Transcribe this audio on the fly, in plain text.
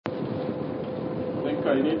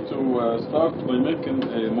think I need to start by making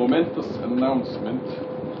a momentous announcement.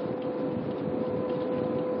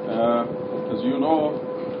 As you know,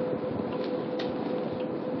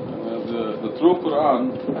 the true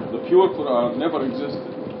Quran, the pure Quran, never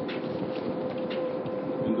existed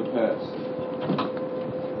in the past.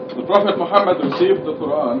 The Prophet Muhammad received the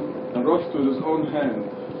Quran and wrote it with his own hand.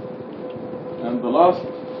 And the last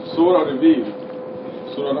Surah revealed,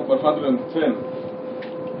 Surah number 110,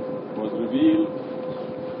 was revealed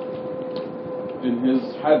in his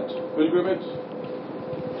Hajj pilgrimage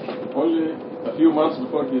only a few months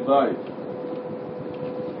before he died.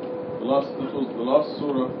 It was the last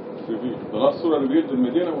Surah revealed. The last Surah revealed in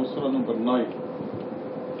Medina was Surah number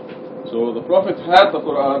 9. So the Prophet had the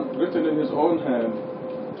Quran written in his own hand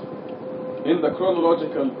in the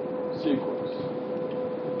chronological sequence,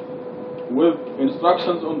 with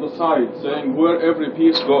instructions on the side saying where every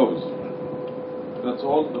piece goes. That's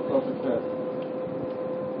all the Prophet had.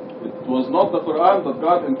 It was not the Quran that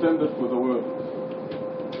God intended for the world.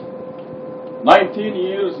 19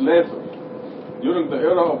 years later, during the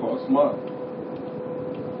era of Osman,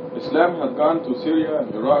 Islam had gone to Syria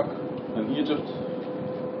and Iraq and Egypt,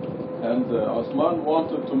 and Osman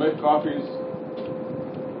wanted to make copies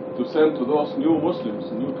to send to those new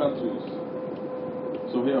Muslims, new countries.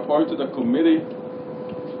 So he appointed a committee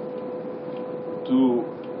to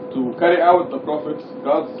carry out the Prophet's,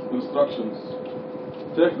 God's instructions.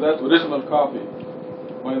 Take that original copy.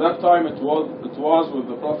 By that time it was with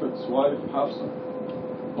the Prophet's wife Hafsa,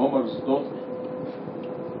 Omar's daughter.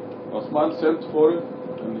 Osman sent for it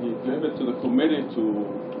and he gave it to the committee to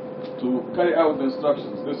carry out the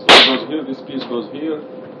instructions. This goes here, this piece goes here,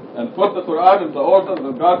 and put the Quran in the order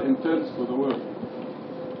that God intends for the world.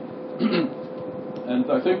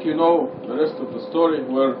 And I think you know the rest of the story,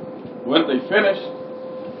 where when they finished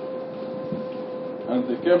and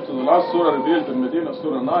they came to the last surah revealed in Medina,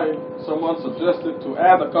 Surah 9, someone suggested to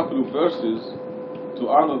add a couple of verses to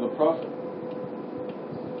honor the Prophet.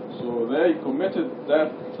 So they committed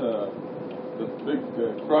that big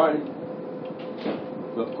crime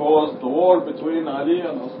that caused the war between Ali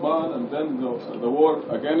and Osman, and then the war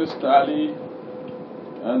against Ali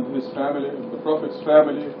and his family, the Prophet's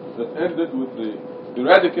family, that ended with the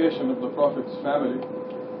eradication of the Prophet's family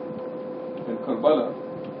in Karbala.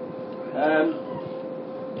 And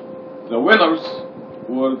the winners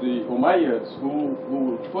were the Umayyads,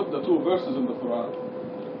 who put the two verses in the Quran.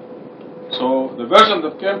 So the version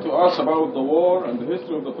that came to us about the war and the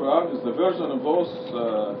history of the Quran is the version of those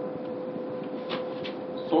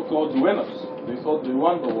so-called winners. They thought they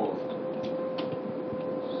won the war.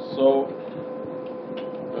 So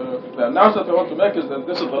the announcement I want to make is that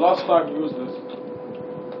this is the last time we use this.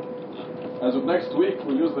 As of next week,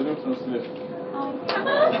 we'll use the new translation.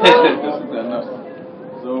 This is the announcement.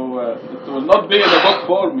 So it will not be in a book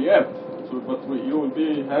form yet, but you will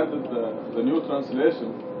be handed the new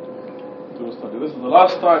translation to study. This is the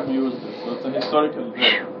last time we use this, so it's a historical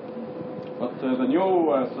day. But the new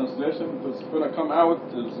translation is going to come out.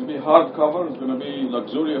 It's going to be hardcover. It's going to be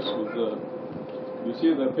luxurious with you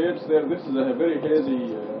see the page there. This is a very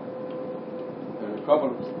hazy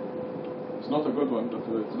cover. It's not a good one, but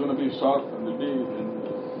it's going to be sharp and it'll be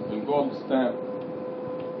in gold stamp.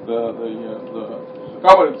 The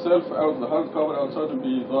cover itself, the hardcover outside, will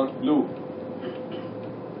be dark blue,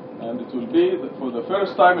 and it will be for the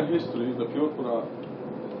first time in history the pure Quran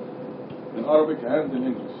in Arabic and in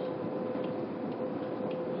English.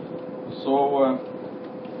 So,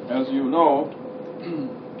 as you know,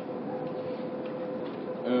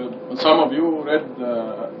 some of you read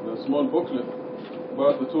the small booklet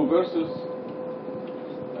about the two verses,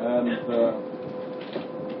 and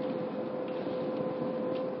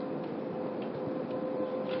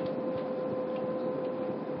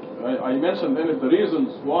I mentioned then the reasons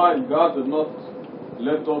why God did not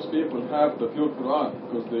let those people have the pure Quran,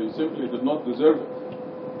 because they simply did not deserve it.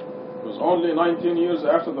 Because only 19 years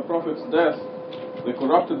after the Prophet's death, they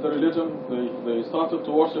corrupted the religion. They started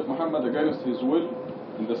to worship Muhammad against his will,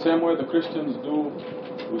 in the same way the Christians do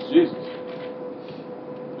with Jesus.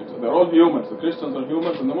 They're all humans. The Christians are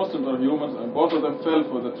humans and the Muslims are humans, and both of them fell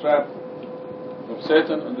for the trap of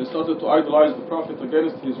Satan, and they started to idolize the Prophet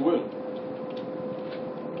against his will.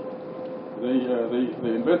 They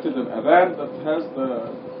invented an adhan that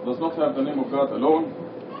does not have the name of God alone.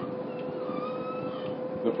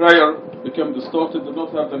 The prayer became distorted, did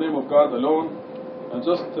not have the name of God alone. And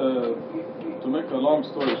just to make a long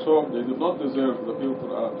story short, they did not deserve the pure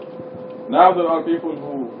Quran. Now there are people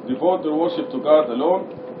who devote their worship to God alone,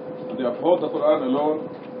 and they uphold the Quran alone,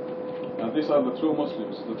 and these are the true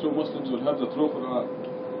Muslims. The true Muslims will have the true Quran.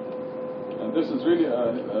 And this is really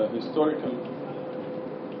a historical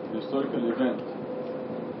historical event.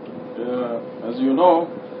 As you know,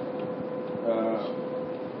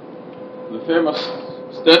 the famous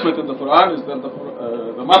statement in the Quran is that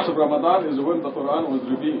the month of Ramadan is when the Quran was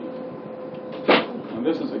revealed. And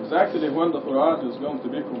this is exactly when the Quran is going to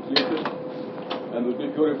be completed and will be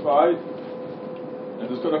purified, and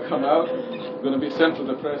it's going to come out, going to be sent to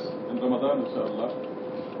the press in Ramadan, inshallah.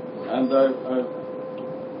 And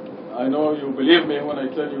I know you believe me when I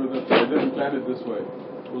tell you that I didn't plan it this way.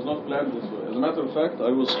 It was not planned this way. As a matter of fact, I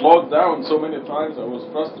was slowed down so many times, I was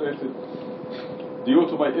frustrated due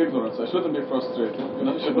to my ignorance. I shouldn't be frustrated.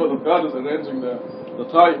 I should know that God is arranging the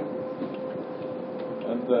time.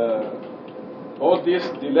 And all these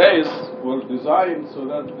delays were designed so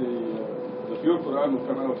that the pure Quran will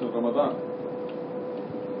come out in Ramadan.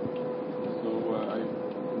 So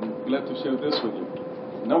I'm glad to share this with you.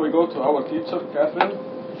 Now we go to our teacher, Kathryn,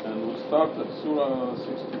 and we'll start at Surah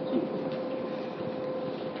 62.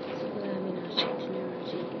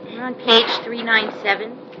 We're on page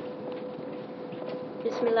 397.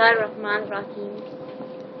 Bismillah ar-Rahman ar-Rahim.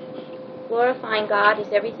 Glorifying God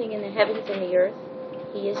is everything in the heavens and the earth.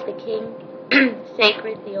 He is the King,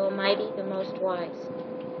 sacred, the Almighty, the most wise.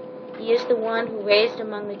 He is the one who raised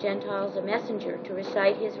among the Gentiles a messenger to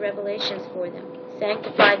recite his revelations for them,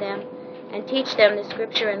 sanctify them, and teach them the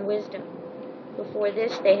scripture and wisdom. Before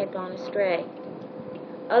this they had gone astray.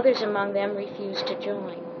 Others among them refused to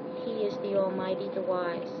join. He is the Almighty, the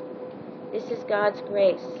wise. This is God's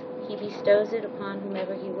grace. He bestows it upon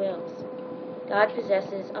whomever he wills. God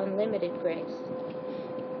possesses unlimited grace.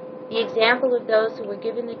 The example of those who were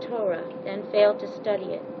given the Torah, then failed to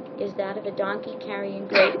study it, is that of a donkey carrying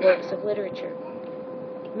great works of literature.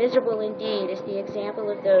 Miserable indeed is the example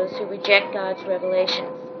of those who reject God's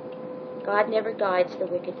revelations. God never guides the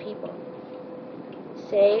wicked people.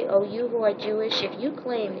 Say, O you who are Jewish, if you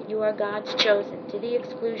claim that you are God's chosen to the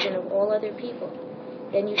exclusion of all other people,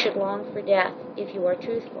 then you should long for death if you are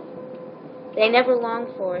truthful. They never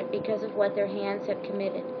long for it because of what their hands have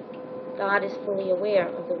committed. God is fully aware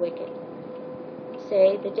of the wicked.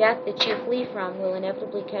 Say, the death that you flee from will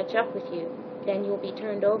inevitably catch up with you. Then you will be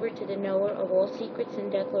turned over to the knower of all secrets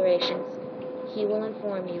and declarations. He will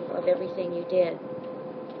inform you of everything you did.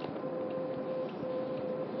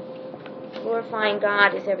 Glorifying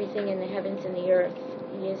God is everything in the heavens and the earth.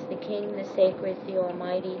 He is the King, the sacred, the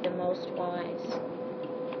Almighty, the most wise.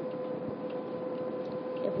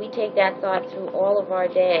 If we take that thought through all of our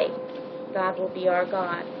day, God will be our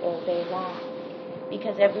God all day long.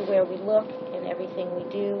 Because everywhere we look and everything we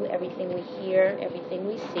do, everything we hear, everything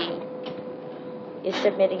we see is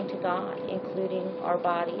submitting to God, including our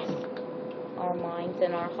bodies, our minds,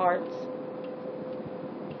 and our hearts.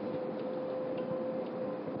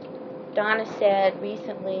 Donna said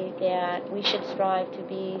recently that we should strive to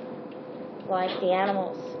be like the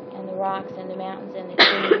animals and the rocks and the mountains and the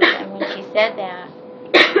trees. And when she said that,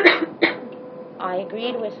 I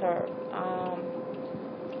agreed with her.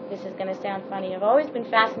 This is going to sound funny. I've always been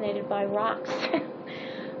fascinated by rocks,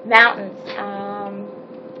 mountains.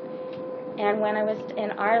 And when I was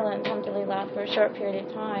in Ireland, alhamdulillah, for a short period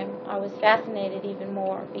of time, I was fascinated even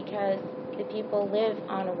more because the people live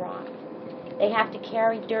on a rock. They have to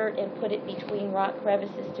carry dirt and put it between rock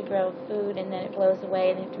crevices to grow food, and then it blows away,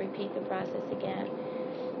 and they have to repeat the process again.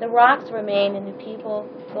 The rocks remain, and the people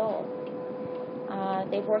go.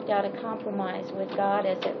 They've worked out a compromise with God,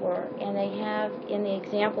 as it were, and they have, in the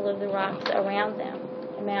example of the rocks around them,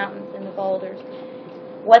 the mountains and the boulders,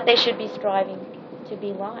 what they should be striving to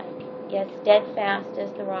be like, yet steadfast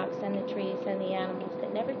as the rocks and the trees and the animals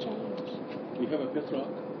that never change. You have a pet rock?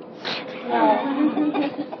 No.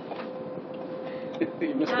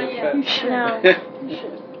 You must have pet. No.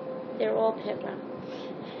 They're all pet rocks.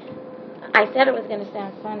 I said it was going to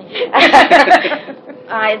sound funny.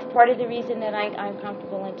 It's part of the reason that I'm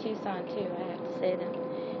comfortable in Tucson, too, I have to say that.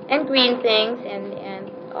 And green things and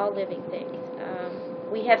all living things.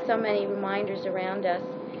 We have so many reminders around us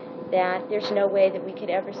that there's no way that we could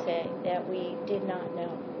ever say that we did not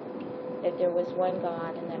know that there was one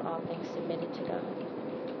God and that all things submitted to God.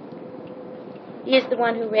 He is the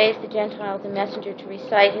one who raised the Gentiles a messenger to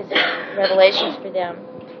recite his revelations for them.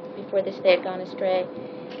 Before this they had gone astray.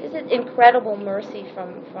 This is incredible mercy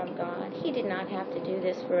from God. He did not have to do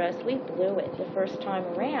this for us. We blew it the first time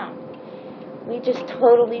around. We just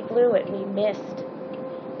totally blew it. We missed.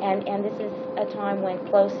 And this is a time when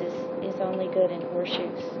close is only good in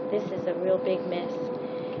horseshoes. This is a real big miss.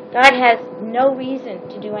 God has no reason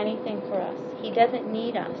to do anything for us. He doesn't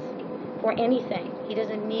need us for anything. He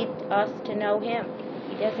doesn't need us to know him.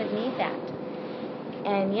 He doesn't need that.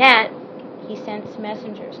 And yet, he sends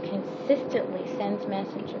messengers, consistently sends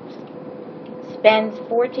messengers. spends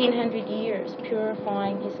 1,400 years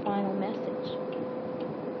purifying his final message.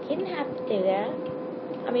 He didn't have to do that.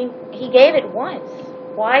 I mean, he gave it once.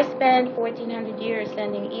 Why spend 1,400 years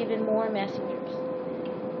sending even more messengers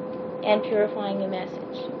and purifying the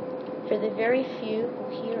message? For the very few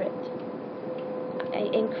who hear it.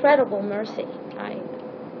 An incredible mercy.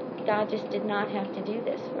 God just did not have to do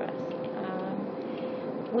this for us.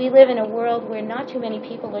 We live in a world where not too many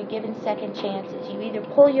people are given second chances. You either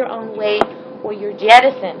pull your own weight or you're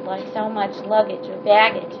jettisoned like so much luggage or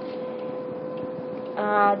baggage.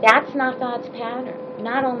 That's not God's pattern.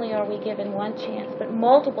 Not only are we given one chance, but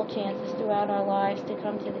multiple chances throughout our lives to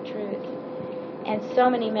come to the truth. And so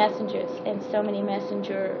many messengers and so many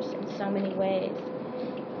messengers in so many ways.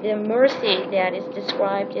 The mercy that is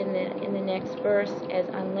described in the next verse as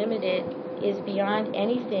unlimited is beyond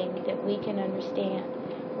anything that we can understand.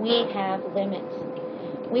 We have limits.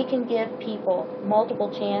 We can give people multiple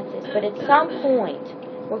chances, but at some point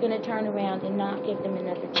we're going to turn around and not give them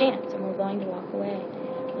another chance, and we're going to walk away.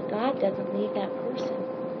 But God doesn't leave that person.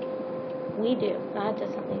 We do. God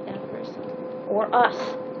doesn't leave that person. Or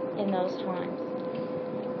us in those times.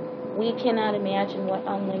 We cannot imagine what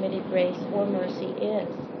unlimited grace or mercy is.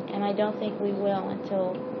 And I don't think we will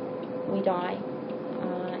until we die.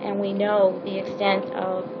 And we know the extent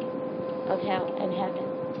of hell and heaven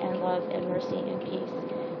and love and mercy and peace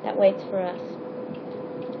that waits for us.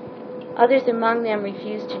 Others among them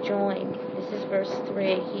refused to join. This is verse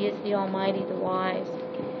 3. He is the Almighty, the wise.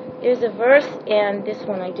 There's a verse, and this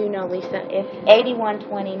one I do know, Lisa. It's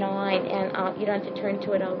 81:29, and you don't have to turn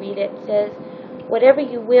to it. I'll read it. It says, "Whatever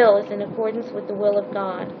you will is in accordance with the will of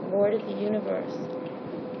God, Lord of the universe."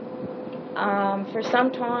 For some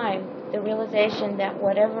time, the realization that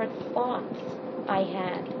whatever thoughts I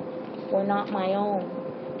had were not my own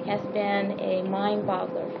has been a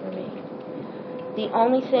mind-boggler for me. The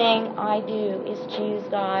only thing I do is choose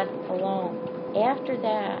God alone. After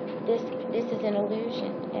that, this is an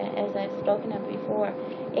illusion, as I've spoken of before,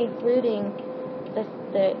 including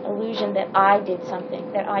the illusion that I did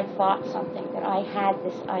something, that I thought something, that I had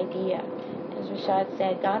this idea. As Rashad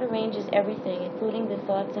said, God arranges everything, including the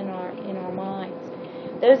thoughts in our minds.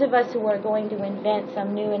 Those of us who are going to invent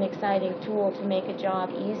some new and exciting tool to make a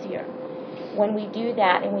job easier, when we do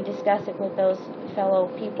that and we discuss it with those fellow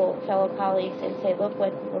people, fellow colleagues, and say, look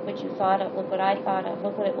what you thought of, look what I thought of,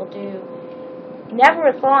 look what it will do. Never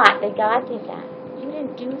a thought that God did that. You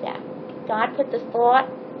didn't do that. God put the thought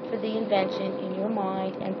for the invention in your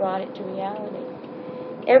mind and brought it to reality.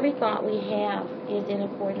 Every thought we have is in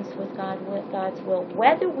accordance with God's will,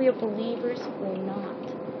 whether we're believers or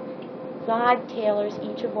not. God tailors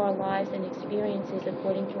each of our lives and experiences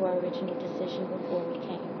according to our original decision before we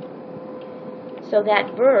came. So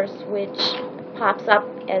that verse, which pops up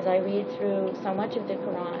as I read through so much of the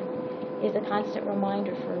Quran, is a constant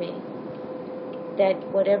reminder for me that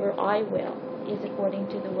whatever I will is according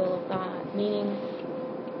to the will of God, meaning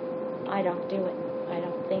I don't do it, I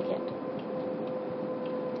don't think it.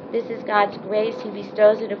 This is God's grace. He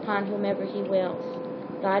bestows it upon whomever He wills.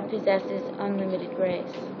 God possesses unlimited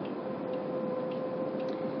grace.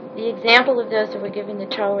 The example of those who were given the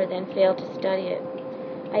Torah then failed to study it.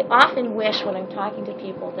 I often wish when I'm talking to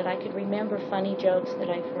people that I could remember funny jokes that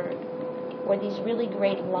I've heard, or these really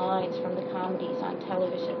great lines from the comedies on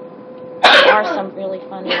television. There are some really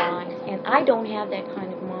funny lines, and I don't have that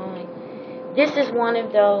kind of mind. This is one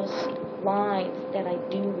of those lines that I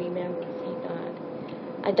do remember, thank God.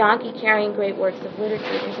 A donkey carrying great works of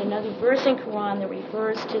literature. There's another verse in Quran that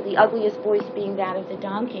refers to the ugliest voice being that of the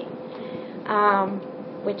donkey,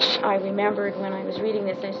 which I remembered when I was reading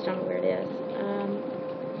this. I just don't know where it is.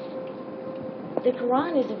 The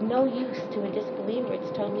Quran is of no use to a disbeliever. It's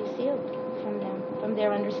totally sealed from them, from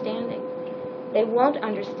their understanding. They won't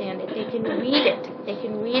understand it. They can read it. They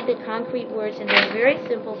can read the concrete words, and they're very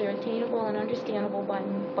simple. They're attainable and understandable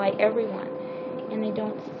by everyone. And they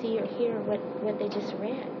don't see or hear what they just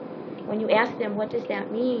read. When you ask them, what does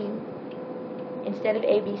that mean? Instead of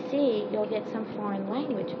ABC, you'll get some foreign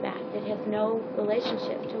language back that has no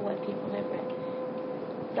relationship to what people have read.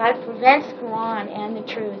 God prevents Quran and the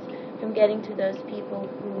truth from getting to those people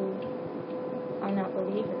who are not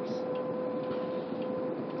believers.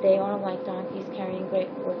 They are like donkeys carrying great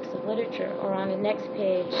works of literature. Or on the next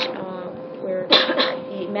page, where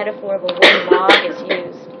the metaphor of a wooden log is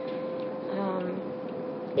used,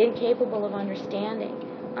 incapable of understanding.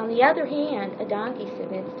 On the other hand, a donkey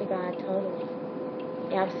submits to God totally,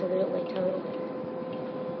 absolutely, totally,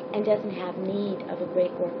 and doesn't have need of a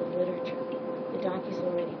great work of literature. The donkey's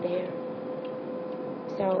already there.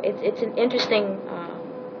 So it's an interesting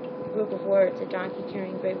group of words, a donkey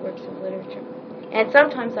carrying great works of literature. And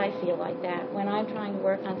sometimes I feel like that when I'm trying to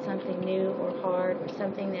work on something new or hard or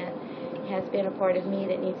something that has been a part of me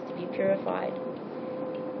that needs to be purified.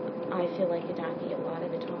 I feel like a donkey a lot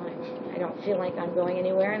of the time. I don't feel like I'm going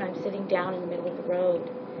anywhere, and I'm sitting down in the middle of the road.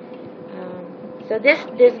 So this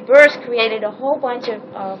verse created a whole bunch of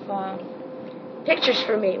pictures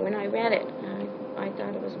for me when I read it. I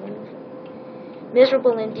thought it was wonderful.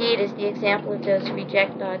 Miserable indeed is the example of those who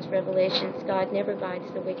reject God's revelations. God never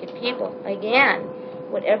guides the wicked people. Again,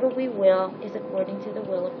 whatever we will is according to the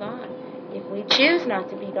will of God. If we choose not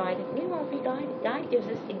to be guided, we won't be guided. God gives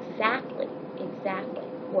us exactly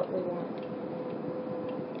what we want.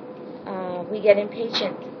 We get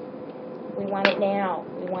impatient. We want it now.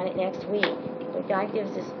 We want it next week. But God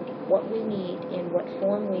gives us what we need, in what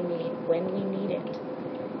form we need, when we need it,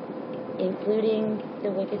 including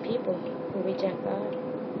the wicked people who reject God.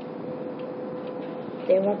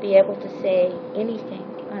 They won't be able to say anything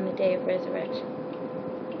on the day of resurrection.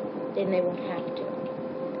 Then they won't have to.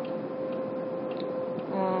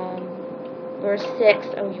 Verse 6,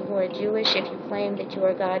 O you who are Jewish, if you claim that you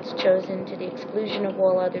are God's chosen to the exclusion of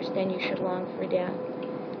all others, then you should long for death.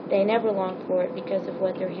 They never long for it because of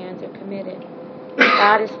what their hands have committed.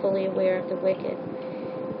 God is fully aware of the wicked.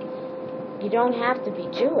 You don't have to be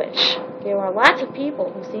Jewish. There are lots of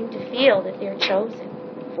people who seem to feel that they're chosen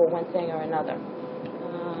for one thing or another.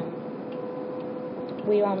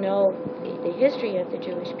 We all know the history of the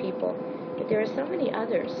Jewish people, but there are so many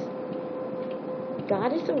others.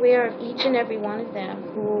 God is aware of each and every one of them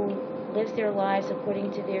who lives their lives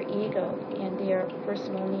according to their ego and their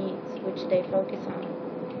personal needs, which they focus on.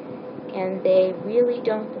 And they really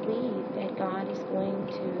don't believe that God is going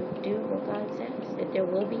to do what God says, that there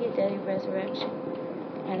will be a day of resurrection,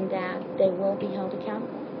 and that they will be held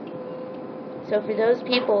accountable. So for those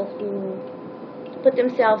people who put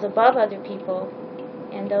themselves above other people,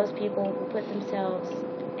 and those people who put themselves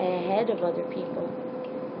ahead of other people,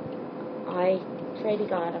 I pray to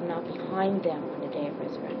God I'm not behind them on the day of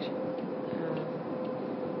resurrection.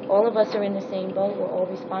 All of us are in the same boat. We're all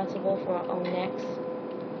responsible for our own necks,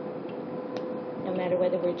 no matter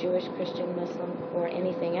whether we're Jewish, Christian, Muslim, or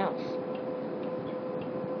anything else.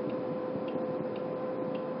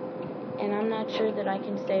 And I'm not sure that I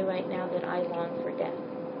can say right now that I long for death.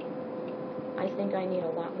 I think I need a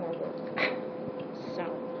lot more work. So,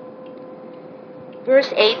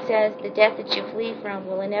 verse 8 says, the death that you flee from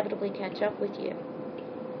will inevitably catch up with you.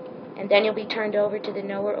 And then you'll be turned over to the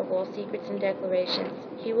knower of all secrets and declarations.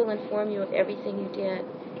 He will inform you of everything you did.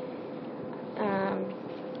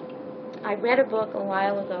 I read a book a long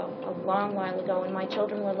while ago, when my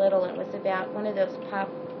children were little. It was about one of those pop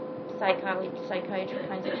psychiatry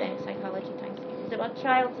kinds of things, psychology types. It was about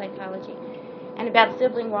child psychology, and about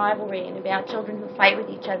sibling rivalry, and about children who fight with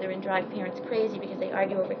each other and drive parents crazy because they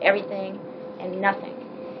argue over everything and nothing.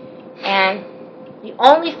 And the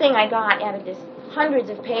only thing I got out of this hundreds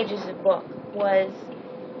of pages of book was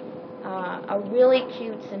a really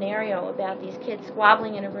cute scenario about these kids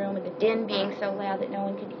squabbling in a room and the din being so loud that no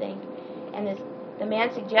one could think. And the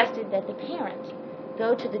man suggested that the parent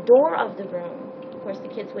go to the door of the room. Of course, the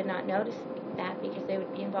kids would not notice that because they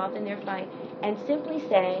would be involved in their fight, and simply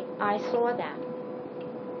say, I saw that,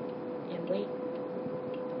 and wait.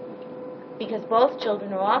 Because both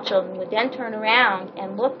children, or all children, would then turn around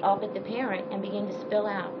and look up at the parent and begin to spill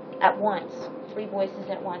out at once, 3 voices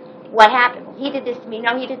at once. What happened? Well, he did this to me.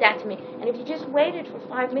 No, he did that to me. And if you just waited for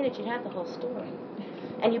 5 minutes, you'd have the whole story.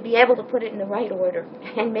 And you'd be able to put it in the right order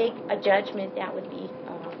and make a judgment that would be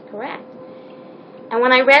correct. And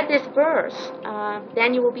when I read this verse,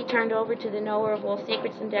 then you will be turned over to the knower of all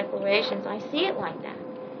secrets and declarations, I see it like that.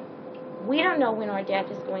 We don't know when our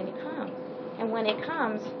death is going to come. And when it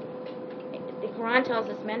comes, the Quran tells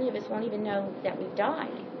us many of us won't even know that we've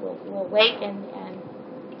died. We'll wake and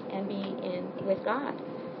be with God,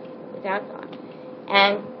 without God.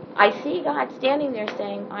 And I see God standing there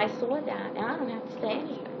saying, I saw that, and I don't have to say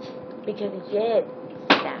anything, because He did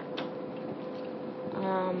that.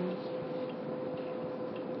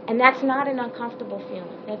 And that's not an uncomfortable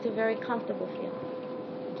feeling. That's a very comfortable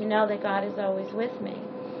feeling, to know that God is always with me,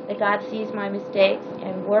 that God sees my mistakes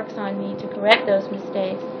and works on me to correct those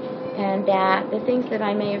mistakes, and that the things that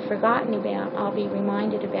I may have forgotten about, I'll be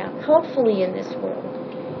reminded about, hopefully in this world,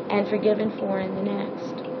 and forgiven for in the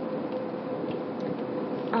next.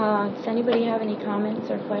 Does anybody have any comments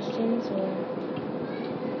or questions or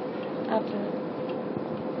up to it?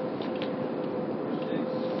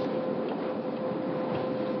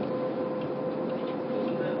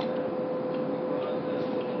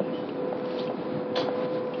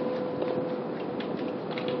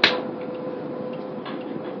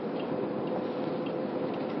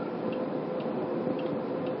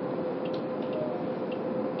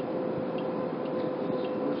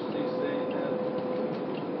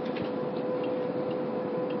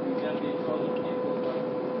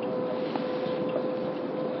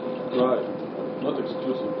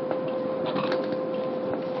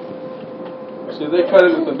 see, they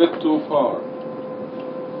carried it a bit too far.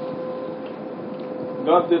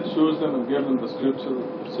 God did choose them and gave them the scripture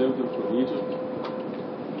to save them from Egypt,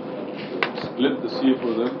 split the sea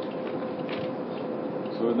for them.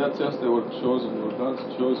 So in that sense they were chosen, they were God's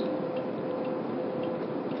chosen.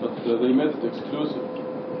 But they made it exclusive.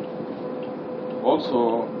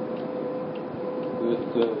 Also,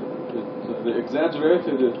 they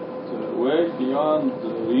exaggerated it way beyond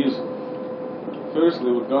reason. First they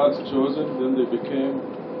were God's chosen, then they became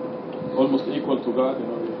almost equal to God, they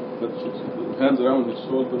had hands around his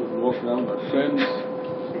shoulder and walk around like friends.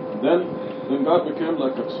 Then God became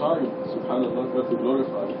like a child, subhanAllah, God be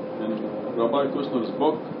glorified. In Rabbi Kushner's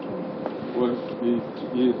book, where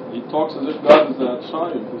he talks as if God is a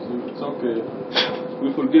child. He says, it's okay,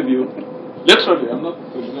 we forgive you. Literally, I'm not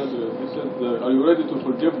exaggerating. He said, are you ready to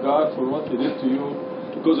forgive God for what he did to you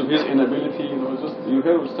because of his inability? Just your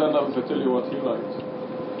hair will stand up if I tell you what he writes.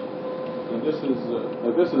 And this is,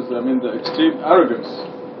 the extreme arrogance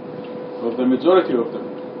of the majority of them.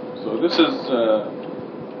 So this is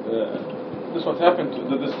what happened to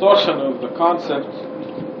the distortion of the concept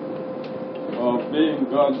of being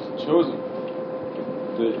God's chosen.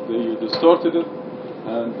 They distorted it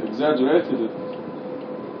and exaggerated it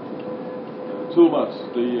too much.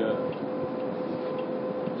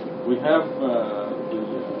 We have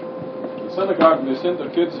the synagogue, they send the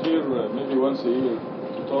kids here maybe once a year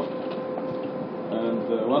to talk. And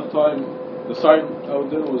one time the sign out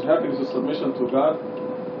there was happiness is submission to God.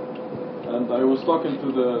 And I was talking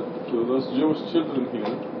to those Jewish children here,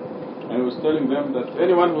 and I was telling them that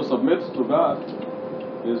anyone who submits to God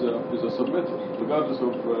is a submitter, regardless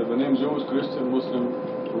of the name Jewish, Christian, Muslim,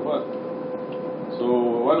 or what. So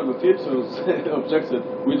one of the teachers objected,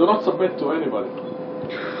 we do not submit to anybody.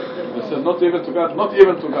 They said, not even to God, not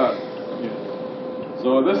even to God.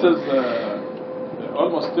 So this is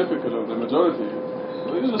almost typical of the majority.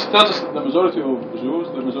 It just tells us that the majority of Jews,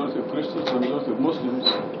 the majority of Christians, the majority of Muslims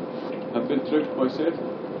have been tricked by Satan.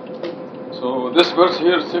 So this verse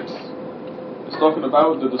here, 6, is talking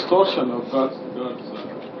about the distortion of God's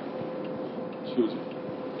choosing.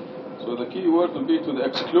 So the key word will be to the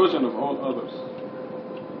exclusion of all others.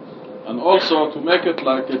 And also to make it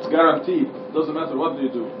like it's guaranteed. It doesn't matter what they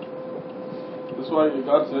do. That's why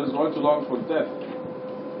God says, why to long for death?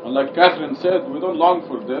 And like Kathryn said, we don't long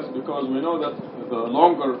for death because we know that the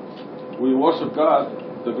longer we worship God,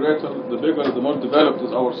 the greater, the bigger, the more developed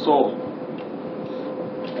is our soul.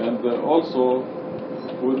 And also,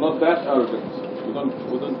 we're not that arrogant.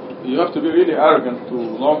 You have to be really arrogant to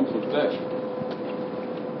long for death.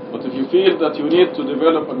 But if you feel that you need to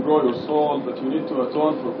develop and grow your soul, that you need to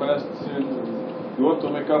atone for past sins, and you want to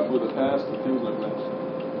make up for the past and things like that,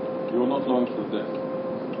 you will not long for death.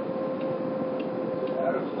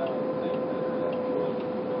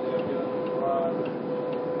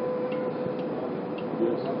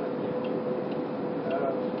 Yes.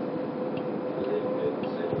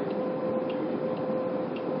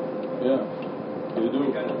 Yeah, they do.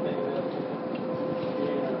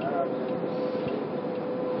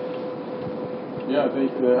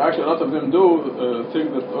 Yeah, actually a lot of them do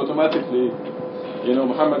think that automatically,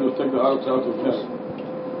 Muhammad will take the Arabs out of hell,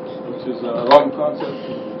 which is a wrong concept.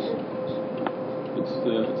 It's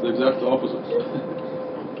the exact opposite.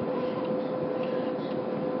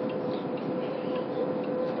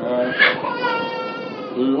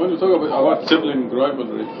 When you talk about sibling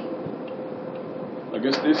rivalry, I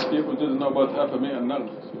guess these people didn't know about Afami and Nal.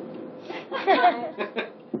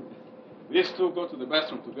 These two go to the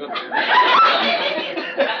bathroom together.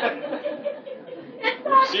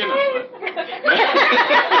 You've seen it, right?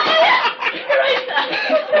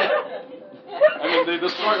 They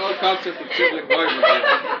destroy all concept of sibling rivalry.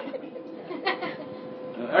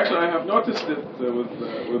 Actually, I have noticed it with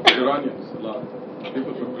the Iranians a lot.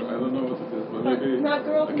 People from I don't know what it is, but maybe not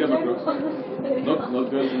girls I in came general. across. Not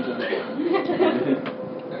girls in general.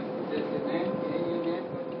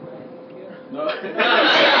 No.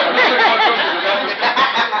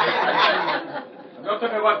 I'm not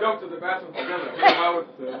talking about going to the bathroom together. I'm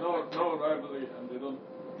talking about no rivalry, and they don't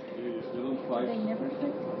fight. They never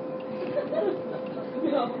fight.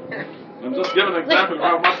 No. I'm just giving an example of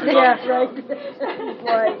how much we Yeah, don't.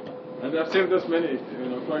 right. And I've seen this many,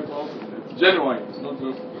 quite often. It's genuine. It's not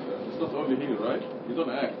just. It's not only here, right? You don't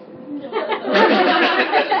act.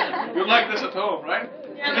 You like this at home, right?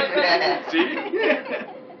 Yeah. See?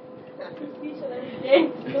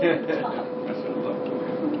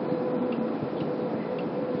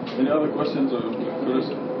 Any other questions or curious?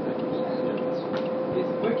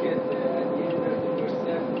 It's wicked at the end of verse 7.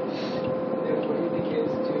 Therefore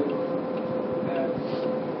indicates to the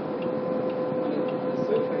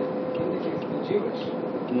Sufa indicates the Jewish,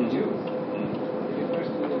 Jews. It refers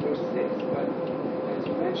to the verse 6, but as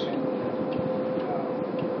you mentioned,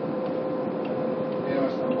 there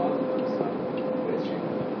are some Muslims, some Christians.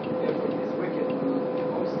 Therefore, this wicked will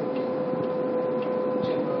also be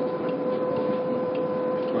general term for all people.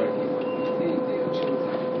 Right. If they are chosen.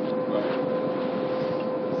 Right.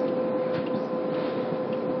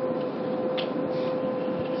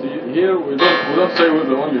 See, here we don't say we're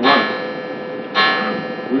the only ones.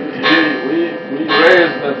 We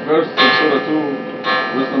raise that verse in Surah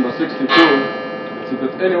 2, verse number 62. It says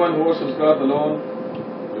that anyone who worships God alone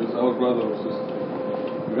is our brother or sister,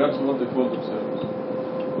 regardless of what they call themselves.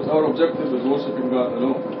 Because our objective is worshiping God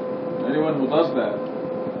alone. Anyone who does that,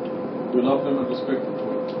 we love them and respect them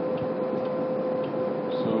for it.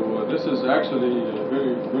 So this is actually a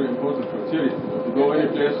very, very important criteria. If you go any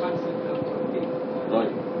place,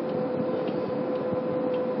 right.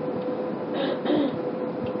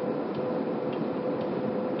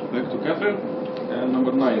 Back to Kathryn, and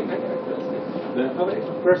number 9. How about if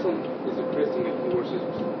a person is a Christian and he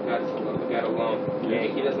worships God alone,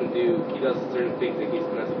 and he does certain things that he's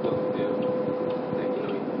not supposed to do, like,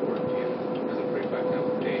 he's working, doesn't pray 5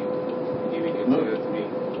 times a day, do you consider that to be?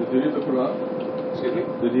 Did he read the Quran? Excuse me?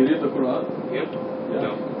 Did he read the Quran? Yeah?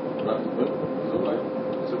 No. Right, but it's alright.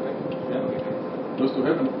 It's okay. Yeah. Okay. Goes to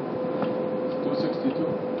heaven. It's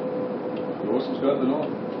 262. He worships God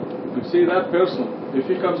alone. You see that person, if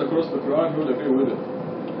he comes across the Quran, he will agree with it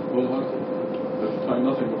wholeheartedly. They'll find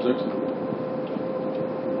nothing objectionable.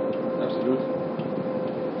 Absolutely.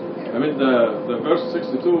 I mean, the verse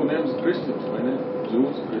 62 names Christians by name.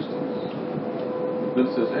 Jews, Christians. Then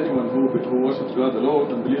says anyone who worships God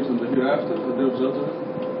alone and believes in the hereafter, the day of judgment,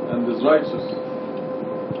 and is righteous,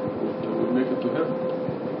 will make it to heaven.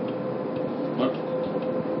 What?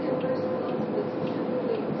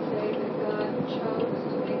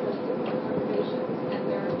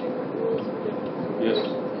 Yes.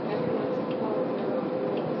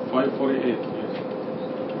 548, yes.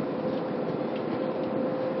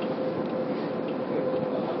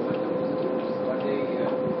 Are they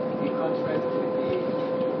in contrast with the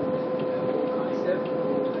whole concept?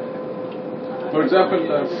 For example,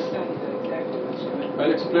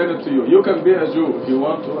 I'll explain it to you. You can be a Jew if you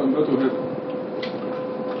want to and go to heaven.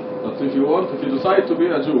 But if you decide to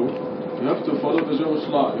be a Jew, you have to follow the Jewish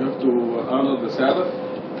law. You have to honor the Sabbath.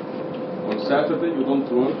 On Saturday, you don't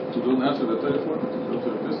work, you don't answer the telephone,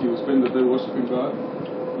 you spend the day worshiping God.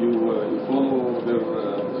 You follow their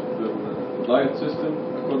diet system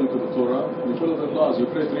according to the Torah. You follow their laws. You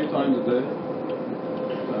pray 3 times a day.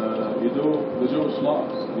 You do the Jewish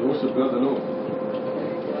laws. You worship God alone.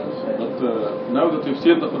 But now that you've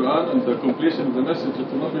seen the Quran and the completion of the message, it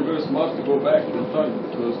will not be very smart to go back in time,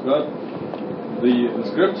 because God, the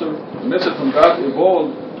scripture, the message from God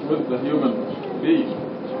evolved with the human being.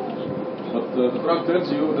 But the Quran tells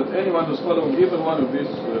you that anyone who's following either one of these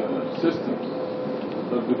systems,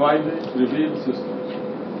 the divinely revealed systems,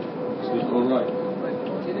 is alright. But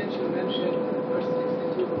didn't you mention verse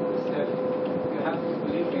 62 that you have to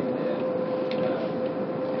believe in the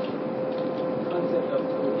concept of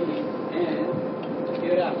Tawheed and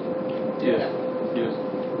hereafter? Yes. Yes.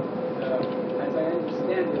 As I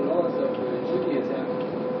understand the laws of Judaism,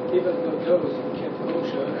 even though those who kept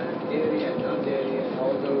kosher and dairy and non-dairy and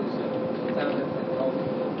all those Sabbath and all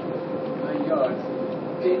 9 yards,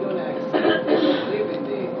 they don't accept, they don't live in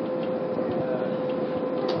the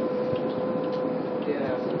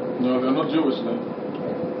hereafter. No, they're not Jewish then.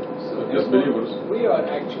 So They're just believers. we are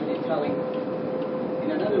actually telling,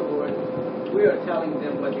 in another word, we are telling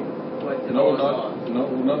them what the No, laws are.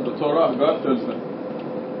 we're not. The Torah, God tells them.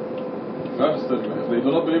 God is telling them. If they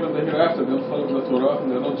do not believe in the hereafter, they don't follow the Torah, and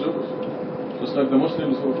they're not Jewish. Just like the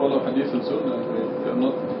Muslims who follow Hadith and Sunnah,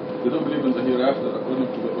 they don't believe in the hereafter according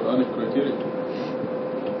to the Quranic criteria.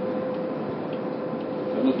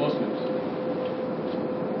 They're not Muslims.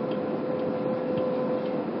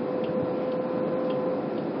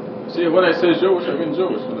 See, when I say Jewish, I mean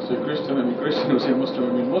Jewish. When I say Christian, I mean Christian. When I say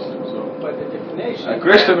Muslim, I mean Muslim. So, But the definition... a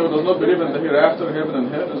Christian who does not believe in the hereafter, heaven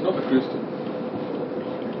and hell, is not a Christian.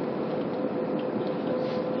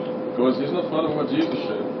 Because he's not following what Jesus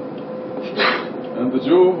said. And the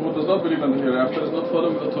Jew who does not believe in the hereafter is not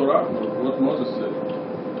following the Torah or what Moses said.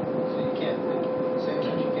 So you can't, same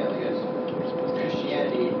as you can't, I guess,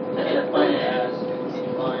 Christianity, you can't define it as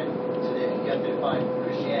divine. So that you have to define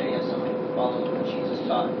Christianity as someone who follows what Jesus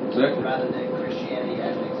taught. Exactly. Rather than Christianity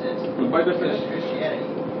as it exists. Well, by Because definition. Christianity,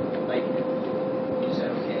 like you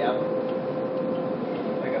said, okay, I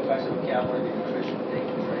said, okay, I want to be a Christian, they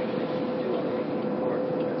can drink, they can do what they can work,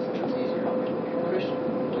 it's easier to be a Christian.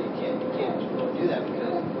 Well, you can't do that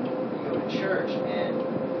because you go to church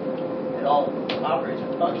operates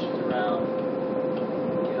and functions around,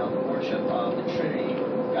 the worship of the Trinity,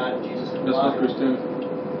 God, Jesus, and the That's not Father. Christianity.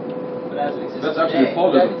 But as it exists That's today, actually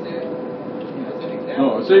Paulism.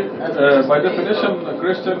 No, see, by definition, a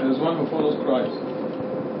Christian is one who follows Christ.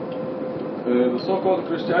 The so-called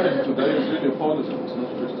Christianity today is really Paulism. It's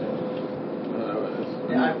not Christianity.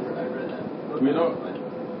 Yeah, I've read that. We know. But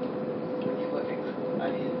when you look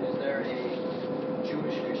at, is there a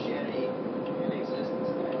Jewish Christianity in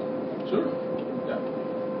existence today? Sure. Yeah.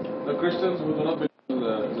 The Christians who do not believe in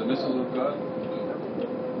the message of God,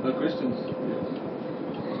 the Christians, yes.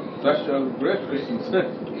 Actually, are great Christians. In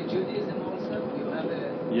Judaism also, you have a...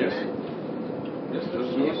 Yes. Yes,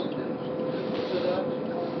 there's Jews.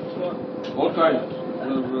 All kinds. There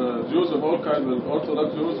are Jews of all kinds. There are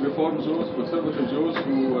Orthodox Jews, Reform Jews, conservative Jews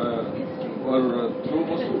who are true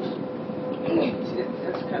Muslims. See,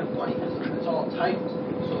 that's kind of funny because it's all titles.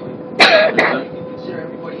 So you can consider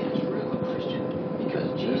everybody in this room a Christian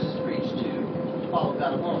because Jesus preached to follow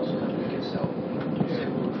God alone. So nobody can say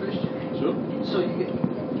we're Christian. Sure. So you get,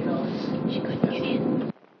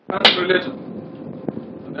 That's religion.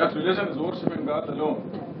 And that religion is worshiping God alone.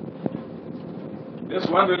 This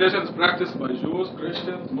one religion is practiced by Jews,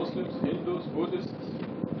 Christians, Muslims, Hindus, Buddhists.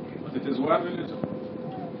 But it is one religion.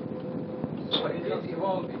 So it is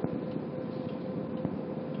evolving.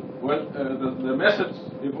 Well, the message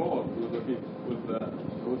evolved with the people,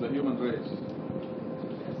 with the human race.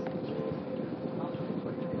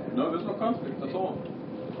 No, there's no conflict at all.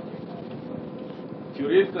 If you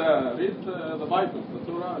read the Bible, the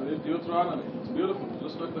Torah, read Deuteronomy, it's beautiful,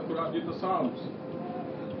 just like the Quran. Read the Psalms,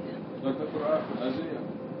 like the Quran, Isaiah,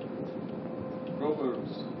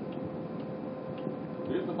 Proverbs.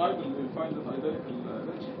 Read the Bible, you'll find it identical.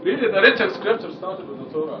 Really, the written scripture started with the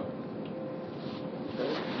Torah.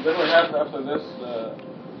 Okay. Then we have after this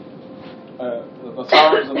the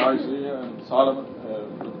Psalms and Isaiah and Solomon,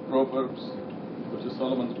 Proverbs, which is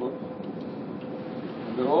Solomon's book.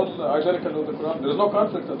 And they're all identical with the Quran. There is no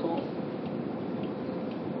conflict at all.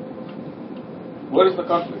 Where is the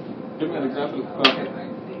conflict? Give me an example of conflict. I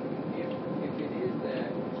think if it is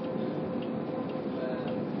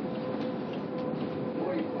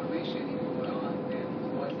more information in Quran than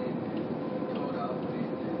what's in Torah or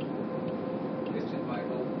in Christian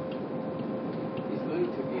Bible, it's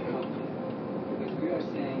going to be a conflict. Because we are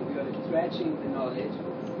saying we are stretching the knowledge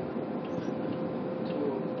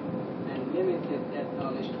and limited that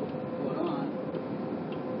knowledge to Quran.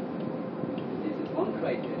 This is one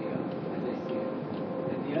criteria, as I see it.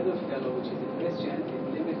 And the other fellow, which is a Christian, is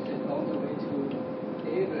limited all the way to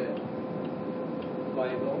their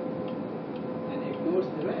Bible and ignores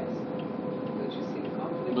the rest. Don't you see the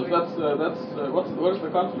conflict? But where's the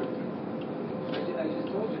conflict? I just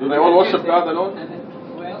told you. Do they all worship God alone? And then,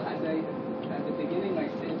 well, at the beginning I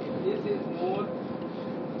said, if this is more,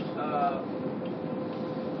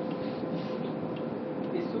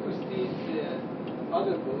 it supersedes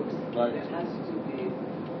other books, Right. there has to be,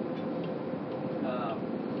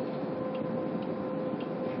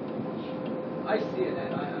 I see it,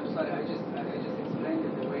 and I'm sorry, I just explained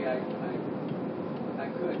it the way I could. I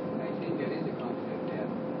think there is a conflict there.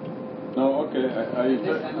 No, okay.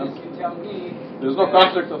 Unless you tell me. There's no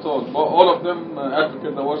conflict at all. All of them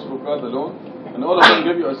advocate the worship of God alone, and all of them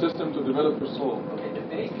give you a system to develop your soul. Okay, the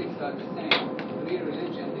basics are the same. Three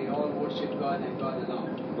religions, they all worship God and God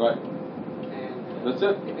alone. Right. And That's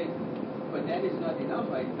it. But that is not enough,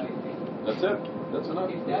 I think. That's it. That's enough.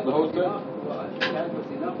 If That's that the whole was thing. enough, well, if that was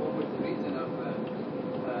enough, what was the reason of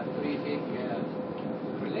three big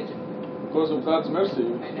religions? Because of God's mercy.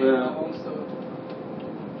 And then also,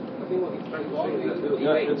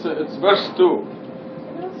 It's verse 2.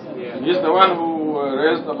 He's the one who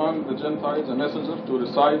raised among the Gentiles a messenger to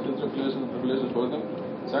recite his revelation for them,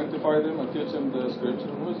 sanctify them, and teach them the scripture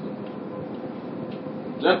and wisdom.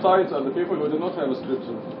 Gentiles are the people who did not have a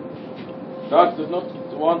scripture. God did not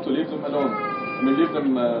want to leave them alone. Leave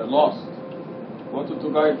them lost. Wanted to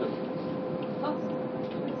guide them.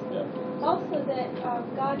 Also that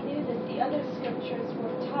God knew that the other scriptures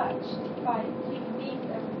were touched by human beings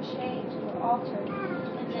that were changed and were altered,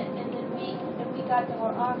 and then we got the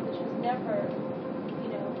Quran, which was never, the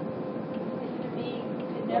human being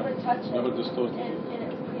could never touch it, Never distorted. and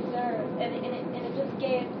it was preserved, and it just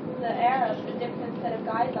gave the Arabs a different set of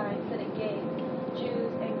guidelines that it gave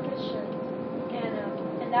Jews and Christians,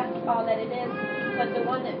 and that's all that it is. But the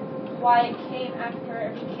one why it came after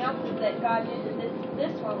everything else is that God knew that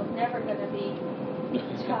this one was never going to be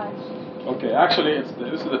touched. Okay, actually,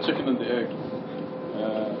 this is the chicken and the egg.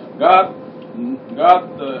 God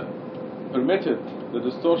permitted the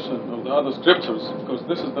distortion of the other scriptures because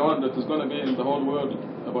this is the one that is going to be in the whole world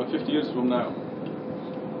about 50 years from now.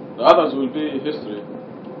 The others will be history.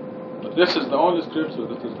 But this is the only scripture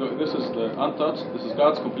that is this is the untouched. This is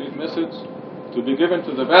God's complete message to be given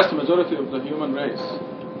to the vast majority of the human race.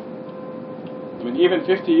 I mean, even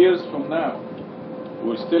 50 years from now,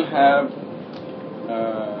 we'll still have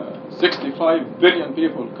 65 billion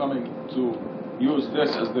people coming to use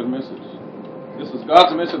this as their message. This is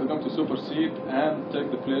God's message that's going to supersede and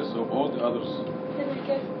take the place of all the others. Then I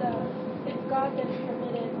guess if God then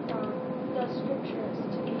permitted those scriptures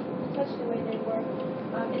to be such the way they were,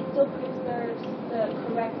 it still preserves the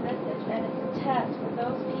correct message, and it's a test for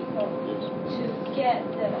those people to get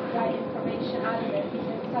the right information out of it.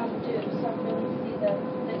 And some do, some really see the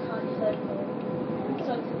conflict,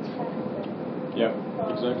 so it's a test. Yeah,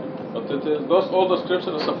 exactly. But it is all the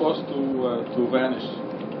scriptures are supposed to vanish.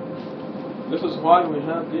 This is why we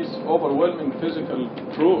have these overwhelming physical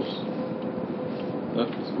proofs that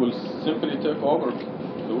will simply take over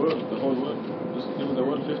the world, the whole world. Just give the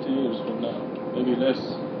world 50 years from now, maybe less.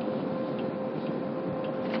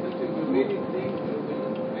 But do you really think it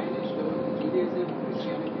will vanish, Judaism,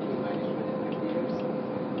 Christianity will vanish within 50 years?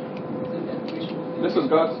 Isn't that wishful thinking? This is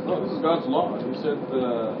God's law. He said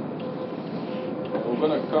we're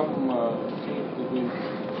going to come.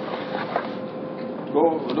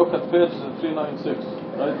 Go look at page 396,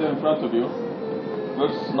 right there in front of you,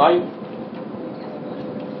 verse 9.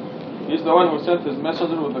 He's the one who sent his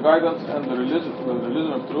messenger with the guidance and the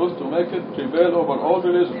religion of truth to make it prevail over all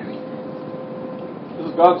religions. This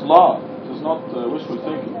is God's law. It is not wishful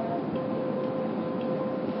thinking.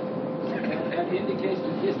 That indicates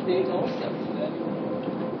to this date also. That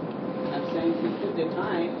I'm saying we put the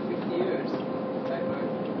time 50 years. Right?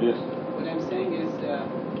 Yes. What I'm saying is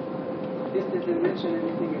this doesn't mention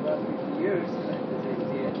anything about 50 years. Right?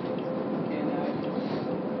 And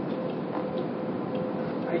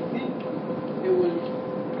I think it will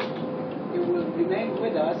remain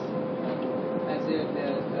with us as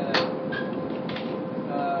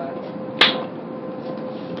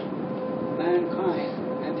mankind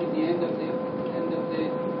until the end of the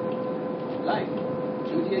life.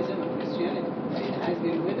 Judaism and Christianity. It has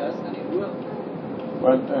been with us and it will.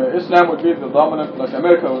 Well, Islam would be the dominant, like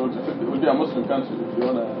America will be a Muslim country, if you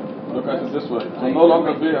want to look at it this way. It will no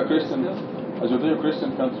longer be a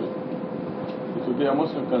Judeo-Christian country. It will be a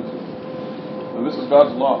Muslim country. And this is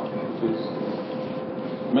God's law. I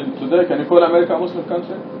mean, today, can you call America a Muslim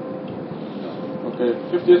country? Okay,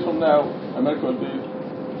 50 years from now, America will be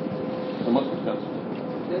a Muslim country.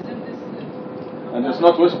 Doesn't this... And it's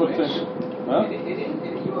not wishful thinking. Huh?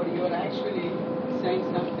 You're actually saying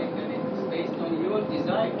something that is based on your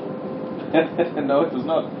desire. No, it is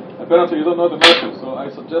not. Apparently you don't know the verses, so I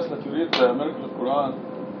suggest that you read the miracle of Quran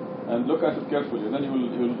and look at it carefully, then you will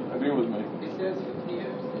agree with me. It says 50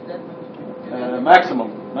 years, is that what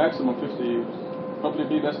Maximum 50 years. Probably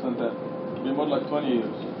be less than that. Be more like 20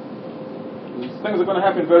 years. Things are going to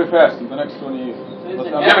happen very fast in the next 20 years.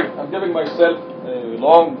 But I'm giving myself a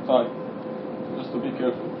long time, just to be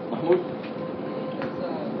careful. Mahmoud?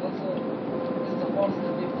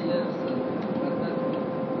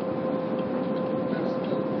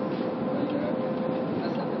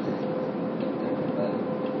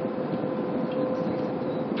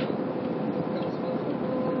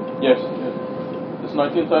 Yes. It's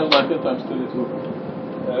 19 times 19 times 32.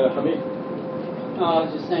 Hamid? No, I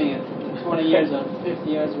was just saying, 20 years or 50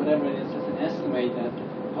 years, whatever it is, it's an estimate that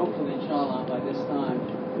hopefully, inshallah, by this time,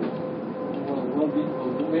 the world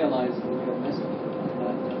will realize the real message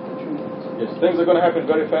about the truth. Yes, things are going to happen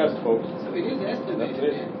very fast, folks. So it is estimated.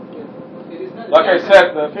 That's it. It is not Like I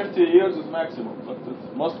said, 50 years is maximum, but it's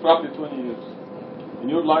most probably 20 years. In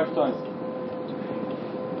your lifetime.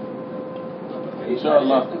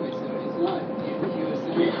 Inshallah. It's not.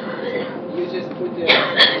 You just put the...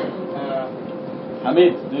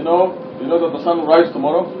 Hamid, do you know that the sun will rise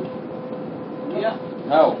tomorrow? Yeah.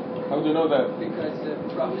 How? How do you know that? Because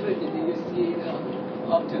probably you see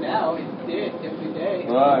up to now, it did every day.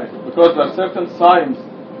 Right, because there are certain signs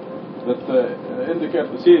that indicate.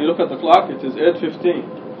 See, you look at the clock, it is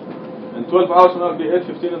 8:15. In 12 hours from now, it will be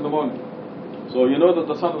 8:15 in the morning. So you know that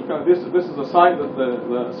the sun will come. This is a sign that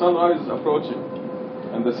the sunrise is approaching.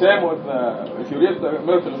 And the same with, if you read the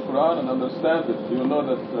miracle of Quran and understand it, you will know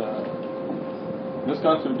that this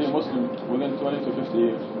country will be Muslim within 20 to 50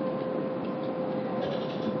 years.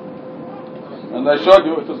 And I showed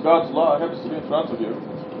you, it is God's law, it happens to be in front of you.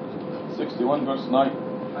 61 verse 9.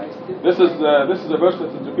 This is a verse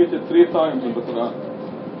that is repeated 3 times in the Quran.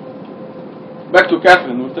 Back to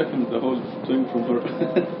Kathryn, we're taking the whole thing from her.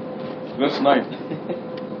 Verse 9.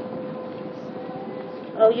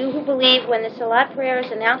 O you who believe, when the Salat prayer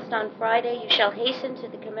is announced on Friday, you shall hasten to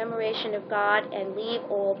the commemoration of God and leave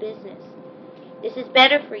all business. This is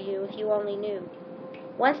better for you if you only knew.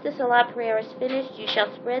 Once the Salat prayer is finished, you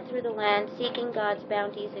shall spread through the land, seeking God's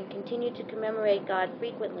bounties, and continue to commemorate God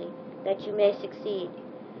frequently, that you may succeed.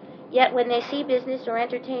 Yet when they see business or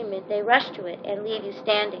entertainment, they rush to it and leave you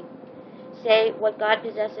standing. Say, what God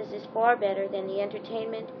possesses is far better than the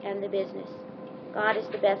entertainment and the business. God is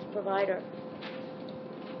the best provider.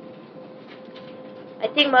 I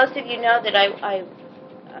think most of you know that I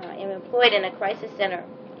am employed in a crisis center,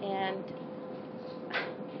 and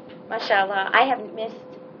mashallah, I haven't missed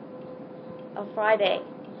a Friday,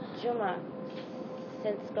 Jummah,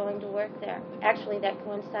 since going to work there. Actually, that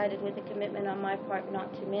coincided with a commitment on my part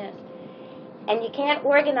not to miss. And you can't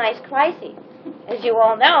organize crises. As you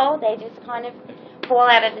all know, they just kind of fall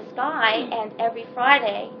out of the sky, and every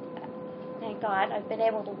Friday, thank God, I've been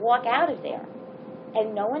able to walk out of there.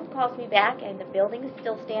 And no one calls me back, and the building is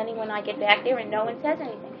still standing when I get back there, and no one says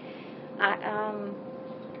anything.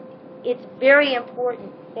 It's very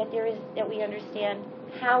important that we understand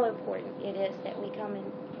how important it is that we come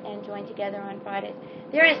and join together on Fridays.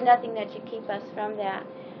 There is nothing that should keep us from that.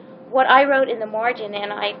 What I wrote in the margin,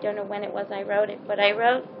 and I don't know when it was I wrote it, but I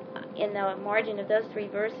wrote in the margin of those 3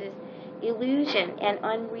 verses, illusion and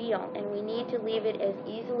unreal, and we need to leave it as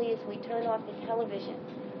easily as we turn off the television,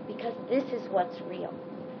 because this is what's real.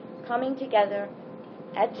 Coming together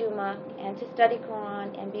at Jummah and to study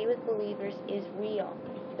Quran and be with believers is real.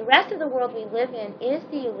 The rest of the world we live in is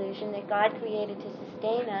the illusion that God created to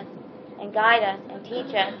sustain us and guide us and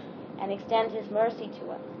teach us and extend His mercy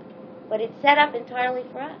to us. But it's set up entirely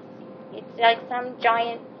for us. It's like some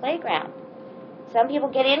giant playground. Some people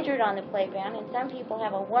get injured on the playground, and some people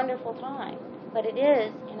have a wonderful time. But it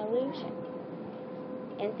is an illusion.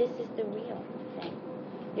 And this is the real thing.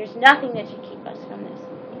 There's nothing that should keep us from this.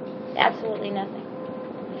 Absolutely nothing.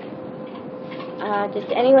 Does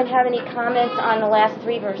anyone have any comments on the last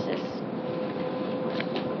 3 verses?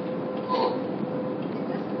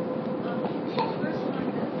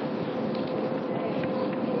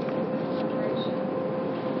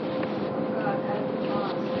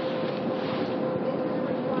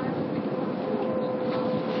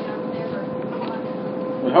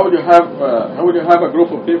 Well, how would you have a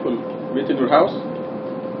group of people meet in your house?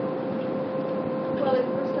 Well, if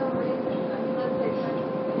for some reason, let's say for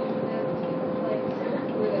instance, they live in a place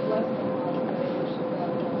where there's less than a mile away,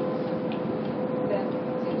 then it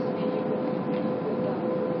seems to me you could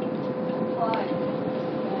comply with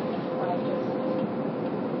that by just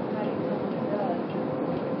having someone who does.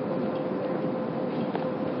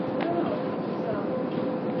 I don't know,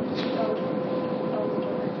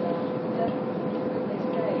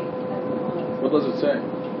 What does it say?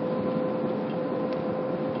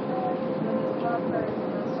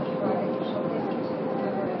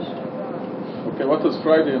 Okay, what is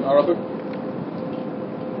Friday in Arabic?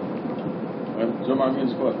 And Jummah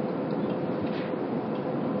means what?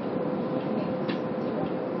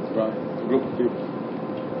 Right, a group of people.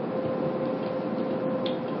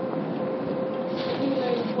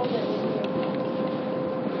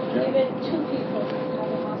 Yeah. Even 2 people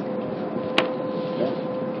have a hospital. Yeah.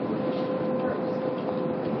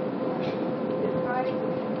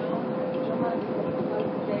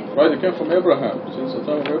 Friday came from Abraham, since the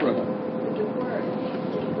time of Abraham.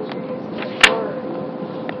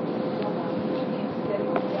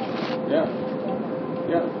 Yeah.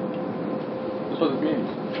 Yeah. That's what it means.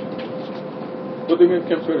 What do you mean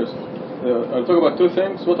came first? I'll talk about 2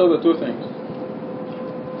 things. What are the 2 things?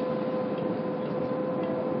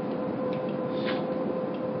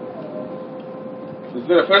 Is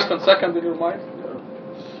there a first and second in your mind?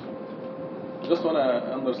 Just want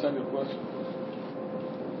to understand your question.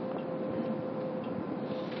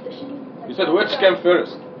 You said which came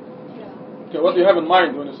first. Okay, what do you have in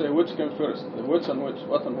mind when you say which came first? Which and which?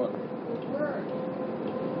 What and what? The word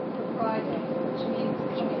for Friday, which means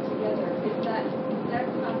coming together, is that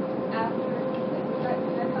comes after,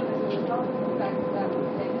 that comes as a result of the fact that was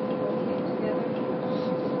day that people came together.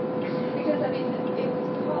 Because, I mean, it was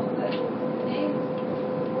called, the name,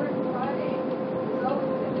 the word Friday has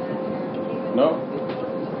always been that there, even No. before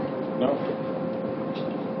time. No.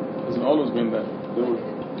 It hasn't always been that.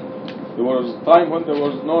 There was a time when there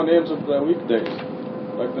was no names of the weekdays,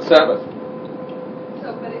 like the Sabbath.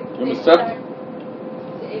 So, but it You dates must back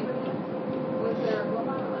to Abraham. Was there a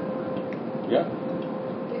woman on Yeah,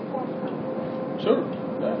 before Muhammad? sure.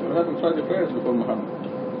 Yeah, we were having Friday prayers before Muhammad.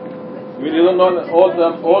 We didn't know that all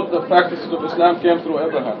the practices of Islam came through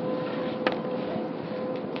Abraham.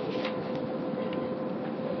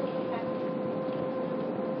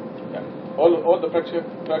 Yeah. all the facts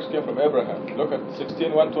came from Abraham. Look at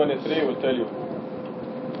 16:123 will tell you.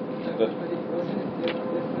 But it wasn't different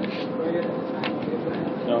prayer at the time of Abraham.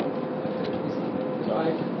 No.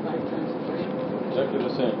 Five times a prayer. Exactly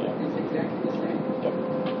the same, yeah. It's exactly the same. Yep.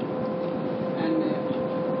 And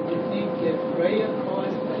you think prayer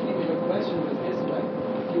caused, I think the question was this, like,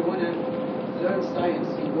 if you want to learn science,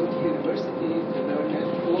 you go to university to learn it,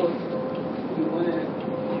 or you want to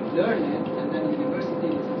learn it, and then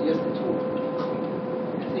university is just a tool.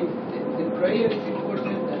 I think the prayer is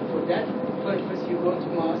important, and for that purpose you go to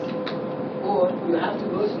mosque, or you have to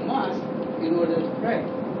go to mosque in order to pray.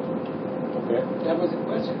 Okay. That was the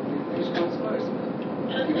question. Which comes first?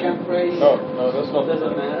 You can pray. No, that's not.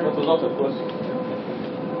 Doesn't matter. That was not the question.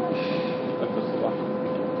 That was the one.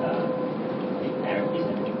 In Arabic,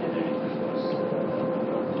 isn't it that there was a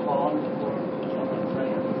call for Jumu'ah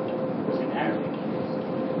prayer? Because in Arabic,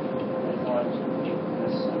 I thought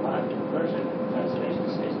because a lot of Persian translation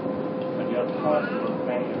says, but you're called for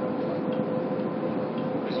prayer.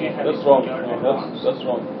 Because you have That's wrong. No, that's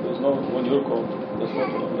wrong. There's no when you're called. That's not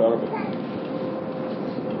in Arabic.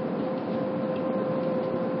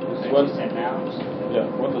 When, it's announced. yeah,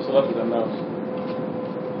 when the salat is announced,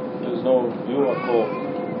 there's no you are called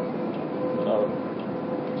in Arabic.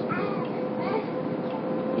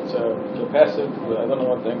 It's a passive. I don't know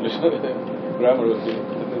what the English grammar would be.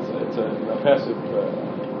 It's a passive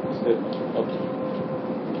statement.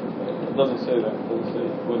 It doesn't say that. It doesn't say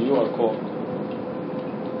when you are called.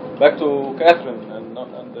 Back to Kathryn and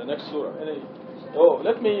the next surah.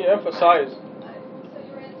 Let me emphasize.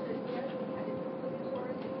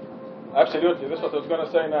 Absolutely, this is what I was going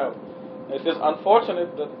to say now. It is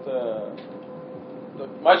unfortunate that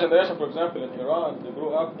my generation, for example, in Iran, they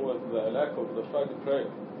grew up with the lack of the Friday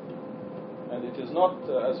prayer. And it is not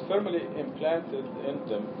as firmly implanted in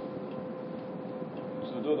them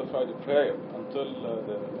to do the Friday prayer until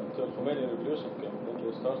Khomeini revolution came. Then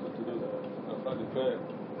they started to do the Friday prayer.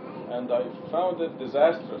 And I found it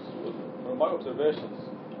disastrous from my observations.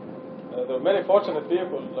 There were many fortunate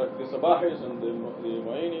people like the Sabahis and the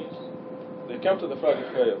Mu'inis. They came to the Friday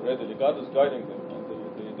prayer readily. God is guiding them, and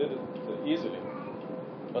they did it easily.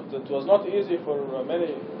 But it was not easy for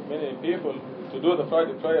many people to do the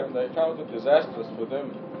Friday prayer, and I found it disastrous for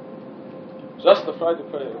them. Just the Friday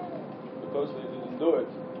prayer, because they didn't do it,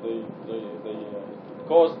 they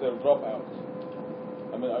caused their dropout.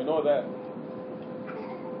 I mean, I know that.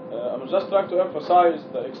 I'm just trying to emphasize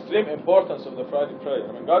the extreme importance of the Friday prayer.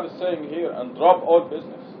 I mean, God is saying here, and drop all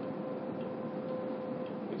business.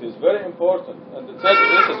 It is very important, and it says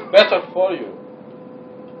this is better for you.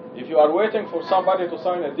 If you are waiting for somebody to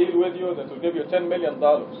sign a deal with you that will give you $10 million,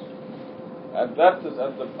 and that is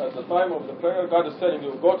at the time of the prayer, God is telling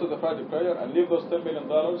you, go to the Friday prayer and leave those $10 million,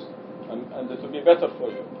 and it will be better for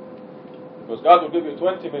you. Because God will give you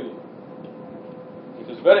 $20 million. It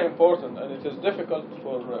is very important, and it is difficult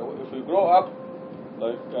for, if we grow up,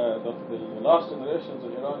 like the last generations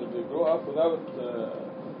in Iran, if we grow up without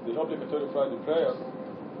the obligatory Friday prayer,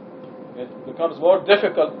 it becomes more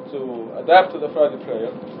difficult to adapt to the Friday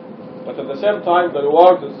prayer, but at the same time, the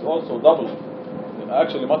reward is also doubled. It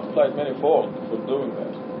actually multiplied many fold for doing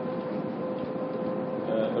that.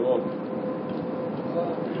 Herod.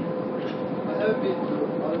 I have been to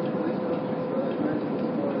other Middle East countries, but I imagine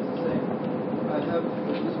it's more or less the same. I have,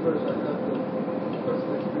 with this verse, I have the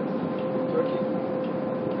personal experience in Turkey,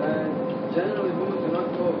 and generally women do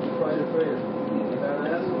not go to Friday prayer. And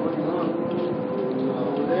I asked one imam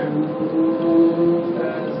over there, and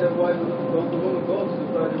I said, why don't the women go to the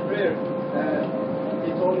Friday prayer? And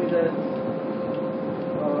he told me that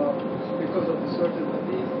because of the certain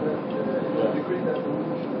hadith that it was decreed that the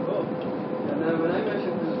women should go. And then when I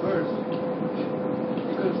mentioned this verse,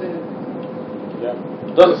 he couldn't say anything. Yeah.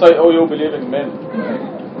 It doesn't say, oh, you believe in men.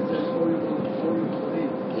 It says, oh, you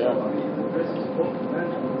believe. Yeah. So, I mean, it addresses both men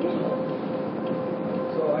and women.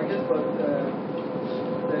 So I guess, but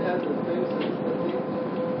they had the famous thing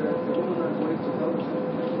that the women are going to help or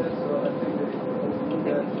something like that, so I think they overdo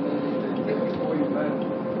that, and then they take for you men.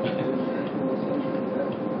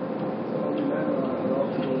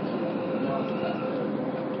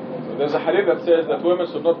 There's a hadith that says that women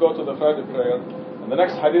should not go to the Friday prayer, and the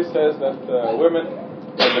next hadith says that women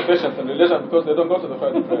are deficient in religion because they don't go to the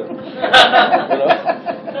Friday prayer.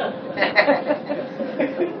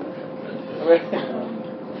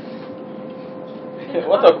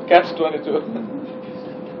 What a catch-22.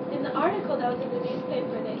 In the article that was in the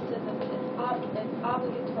newspaper, they said that it's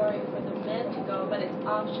obligatory for the men to go, but it's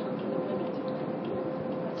optional for the women to go.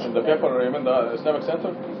 In the paper, you mean the Islamic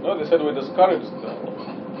Center? No, they said we discouraged.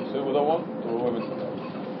 So we don't want women to go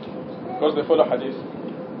because they follow hadith.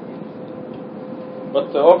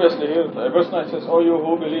 But obviously here, verse 9 says, "O you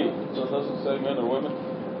who believe." So it doesn't say men or women.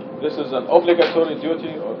 This is an obligatory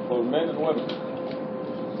duty for men and women.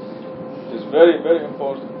 It's very, very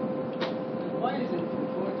important. Why is it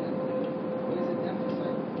important? Why is it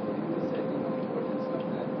emphasized? You said, importance of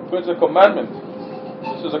that. Because it's a commandment.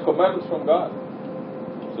 This is a commandment from God.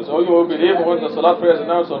 It says, "O you who believe, when the Salat prayer is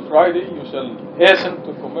announced on Friday, you shall hasten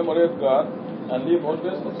to commemorate God and leave all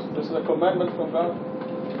business." This is a commandment from God.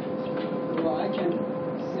 Well, I can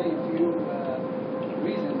say a few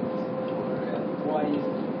reasons for why is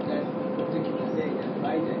that particular day, that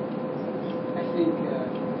Friday. I think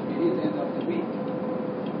it is the end of the week,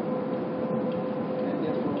 and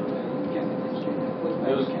therefore you can administrate the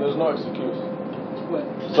football. There's no excuse. Well,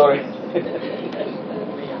 Sorry.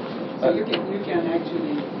 so you can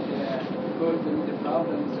actually go through the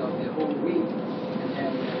problems of the whole week and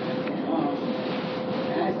then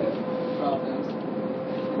answer problems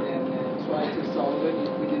and then try to solve it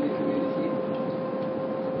within the community.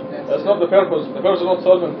 That's not the purpose. The purpose is not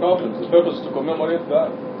solving problems. The purpose is to commemorate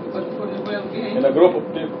God But for the well-being. in a group of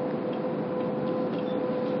people.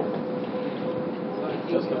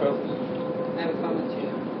 That's the purpose. I have a comment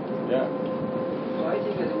here. Yeah. So I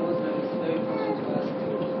think as a Muslim it's very important to us to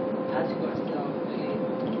ask ourselves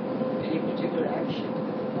any particular action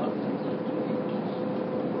that the Muslims are doing.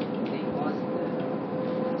 They must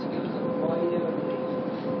give us why they are doing it.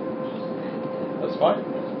 And That's fine.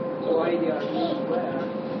 why they are doing where,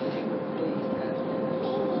 particular place, and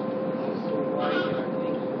also why they are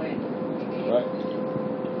doing when. Right. It's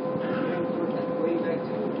very important going back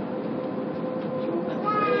to human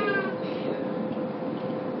way,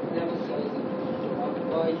 emphasizing about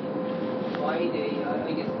why they are,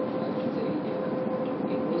 I guess I would say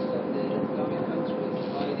in most of the Islamic countries,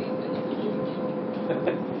 why they end of the week.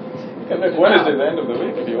 You can make Wednesday the end of the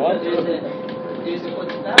week if you want. There's a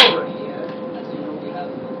khutbah here, as you know we have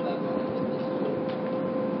a khutbah on the school.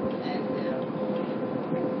 And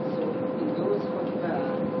so in those khutbah,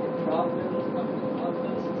 the problems of the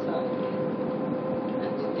Muslim society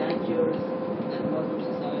and the dangers that Muslim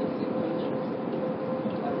societies and countries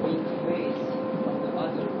are being faced from the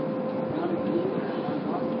other non-believer and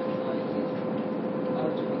non-Muslim societies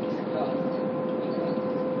are to be discussed because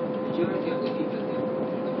the majority of the people they are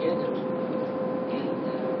together and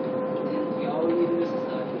then we all live in a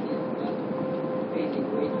society that pays a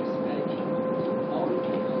great respect to all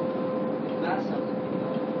people, the mass of the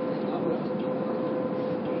people, the number of the people,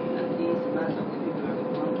 and these mass of the people are the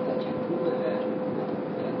ones that can move ahead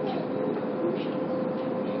and can do revolutions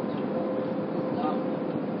and bring to Islam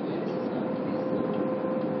to the societies.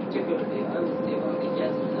 Particularly, I would say one of the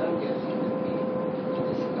guests that I'm getting would be to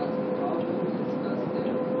discuss the problems, discuss the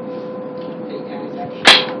take action,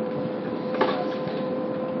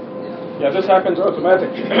 Yeah, this happens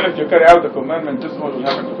automatically. If you carry out the commandment, this all will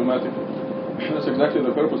happen automatically. That's exactly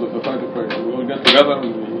the purpose of the Friday prayer. We all get together and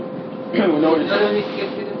we know each not other. only to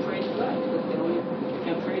get to pray to God, because you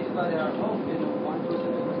can pray to God at our home, one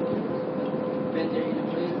person or two. But when they're in a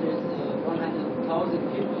place there's 100,000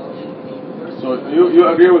 people in person. So you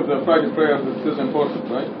agree with the Friday prayer that it is important,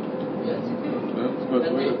 right? Yes, it is. That's good.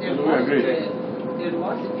 But We there agree. there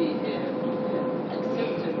must be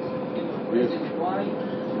accepted, Yes. reason why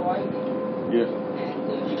Friday. Yes. And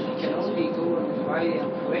you can only go on Friday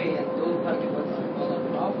and pray and don't talk about other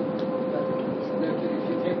problems. But If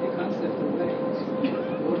you take the concept away, it's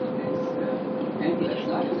endless. It's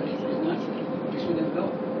nothing. You shouldn't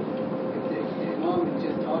go. If the imam is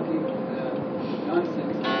just talking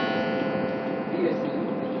nonsense, BS,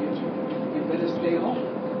 you better stay home.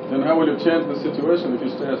 Then how will you change the situation if you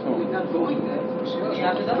stay at We're home? not going there for sure. you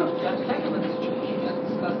have to talk about the situation. You have to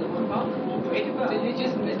discuss the whole problem. Pray to God. So you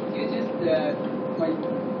just like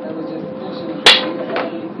I was just mentioning.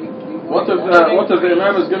 What if the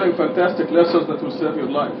Imam is giving fantastic lessons that will save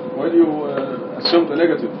your life? Why do you assume the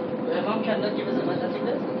negative? The Imam cannot give us a fantastic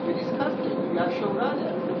lesson. We discussed it. You have Shura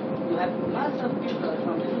there. You have lots of people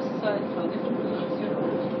from different societies, from different religions,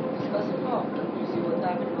 discuss the problem. You see what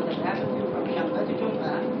has happened to you from Shambat to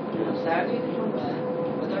Jum'ah, from Saturday to Jum'ah.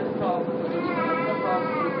 What are the problems? What are the economical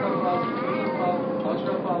problems, political problems, social problems,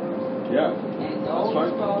 cultural problems? Yeah. And all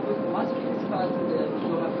these problems must be discussed in the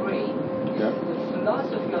Jum'ah prayer. Yeah. The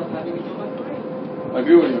philosophy of having a Jum'ah prayer. I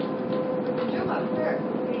agree with you. The Jumu'ah prayer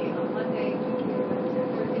would be on Monday, Tuesday, Wednesday,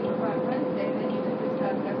 Thursday, Wednesday, then you could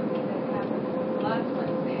discuss everything that happened last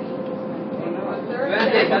Wednesday and this Wednesday, or Thursday.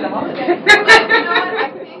 Wednesday got a holiday. You know what,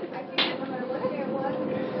 I think that no matter what day it was,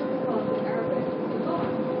 it's difficult in Arabic to go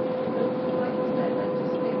on. Because, like you said, that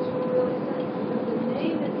just makes really sense. Because the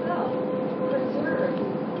name itself preserves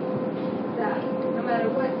that, no matter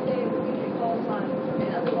what day of the week it falls on. In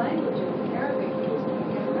other languages, in Arabic, you just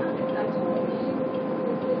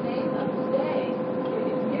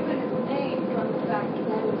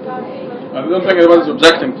I don't think anybody's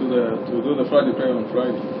objecting to do the Friday prayer on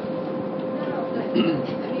Friday. No, but, I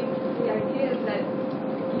mean, the idea is that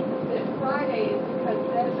Friday is because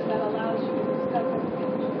that allows you to discuss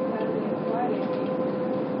everything between Saturday and Friday.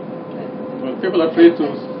 Well, people are free to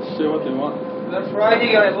say what they want. But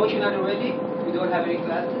Friday you're emotionally ready. You don't have any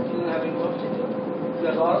classes. You don't have any work to do. You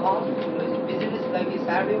are all off. Business like a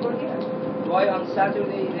Saturday work here. Why on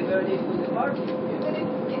Saturday the very day to the party? But in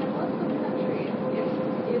a Muslim country,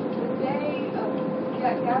 if the day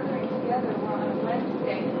of gathering together were on a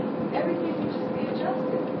Wednesday, everything would just be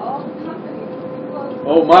adjusted. All the companies would be closed.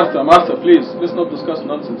 Oh, Martha, please, let's not discuss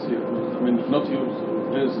nonsense here. I mean, not you,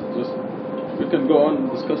 Liz, just, we can go on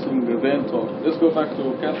discussing the vain talk. Let's go back to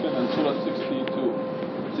Kathryn and Sura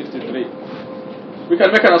 63. We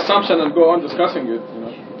can make an assumption and go on discussing it, you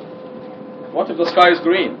know. What if the sky is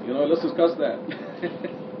green? You know, let's discuss that.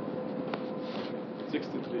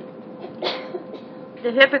 63.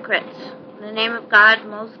 The hypocrites, in the name of God,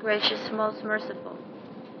 most gracious, most merciful.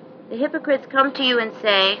 The hypocrites come to you and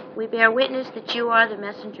say, we bear witness that you are the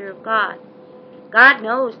messenger of God. God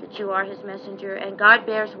knows that you are his messenger, and God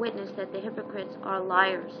bears witness that the hypocrites are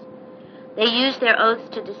liars. They use their oaths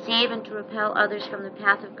to deceive and to repel others from the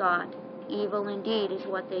path of God. Evil indeed is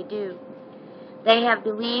what they do. They have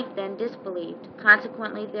believed, then disbelieved.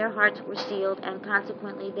 Consequently, their hearts were sealed, and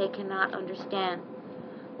consequently, they cannot understand.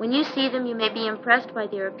 When you see them, you may be impressed by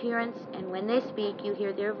their appearance, and when they speak, you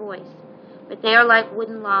hear their voice. But they are like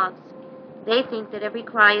wooden logs. They think that every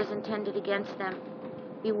cry is intended against them.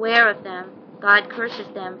 Beware of them. God curses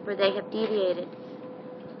them, for they have deviated.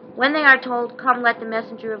 When they are told, come, let the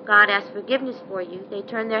messenger of God ask forgiveness for you, they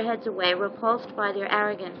turn their heads away, repulsed by their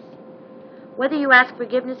arrogance. Whether you ask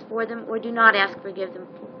forgiveness for them or do not ask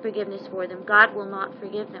forgiveness for them, God will not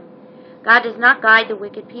forgive them. God does not guide the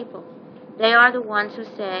wicked people. They are the ones who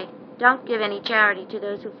say, don't give any charity to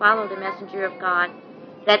those who follow the messenger of God,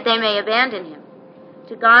 that they may abandon him.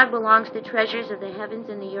 To God belongs the treasures of the heavens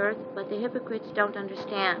and the earth, but the hypocrites don't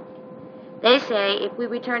understand. They say, if we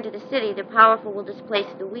return to the city, the powerful will displace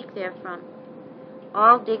the weak therefrom.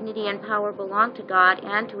 All dignity and power belong to God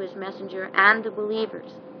and to his messenger and the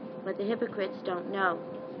believers, but the hypocrites don't know.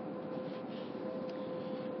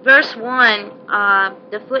 Verse 1,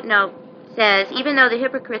 the footnote says, even though the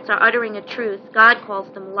hypocrites are uttering a truth, God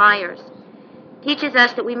calls them liars. Teaches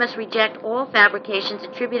us that we must reject all fabrications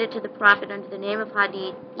attributed to the prophet under the name of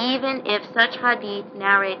hadith, even if such hadith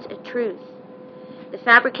narrates a truth. The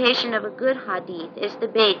fabrication of a good hadith is the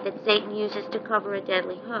bait that Satan uses to cover a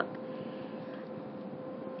deadly hook.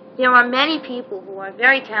 There are many people who are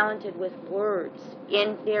very talented with words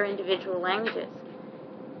in their individual languages.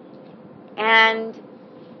 And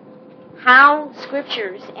how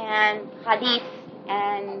scriptures and hadiths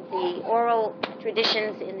and the oral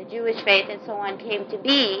traditions in the Jewish faith and so on came to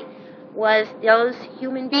be was those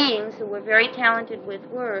human beings who were very talented with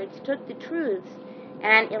words took the truths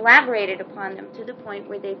and elaborated upon them to the point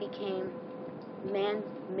where they became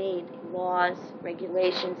man-made laws,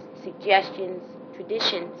 regulations, suggestions,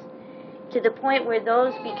 traditions, to the point where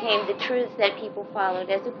those became the truths that people followed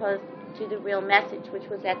as opposed to the real message, which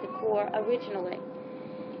was at the core originally.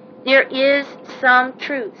 There is some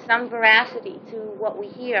truth, some veracity to what we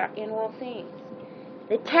hear in all things.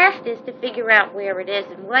 The test is to figure out where it is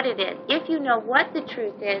and what it is. If you know what the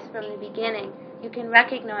truth is from the beginning, you can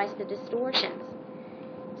recognize the distortions.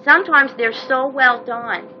 Sometimes they're so well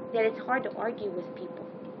done that it's hard to argue with people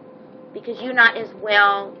because you're not as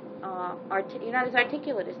well, you're not as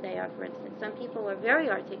articulate as they are, for instance. Some people are very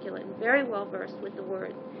articulate and very well versed with the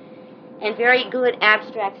word and very good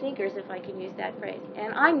abstract thinkers, if I can use that phrase.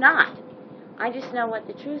 And I'm not. I just know what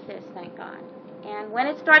the truth is, thank God. And when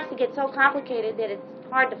it starts to get so complicated that it's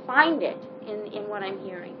hard to find it in what I'm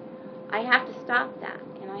hearing, I have to stop that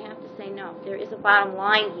and I have to say, no, there is a bottom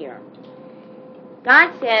line here.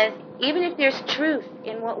 God says, even if there's truth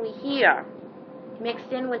in what we hear,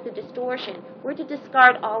 mixed in with the distortion, we're to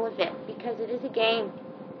discard all of it because it is a game,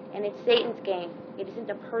 and it's Satan's game. It isn't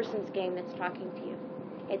a person's game that's talking to you.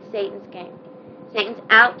 It's Satan's game. Satan's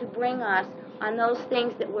out to bring us on those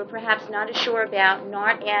things that we're perhaps not as sure about,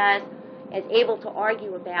 not as able to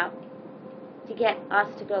argue about, to get us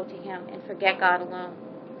to go to him and forget God alone.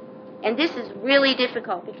 And this is really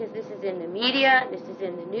difficult because this is in the media, this is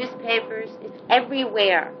in the newspapers, it's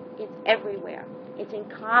everywhere. It's everywhere. It's in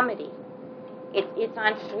comedy. It's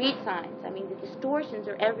on street signs. I mean, the distortions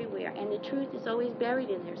are everywhere, and the truth is always buried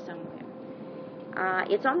in there somewhere.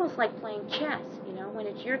 It's almost like playing chess, you know. When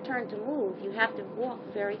it's your turn to move, you have to walk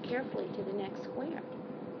very carefully to the next square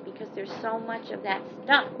because there's so much of that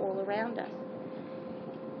stuff all around us.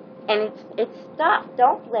 And it's stuff.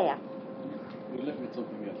 Don't laugh. You're looking at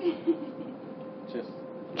something else.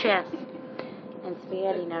 Chess. And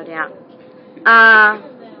spaghetti, no doubt.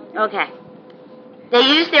 Okay. They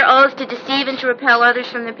use their oaths to deceive and to repel others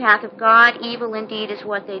from the path of God. Evil indeed is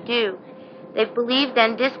what they do. They've believed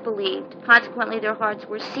then disbelieved. Consequently, their hearts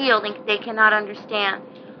were sealed and they cannot understand.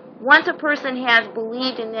 Once a person has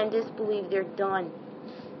believed and then disbelieved, they're done.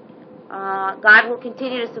 God will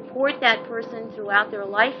continue to support that person throughout their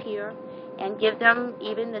life here and give them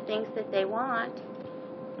even the things that they want,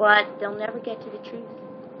 but they'll never get to the truth.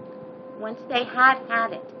 Once they had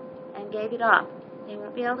it and gave it up, they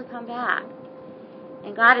won't be able to come back.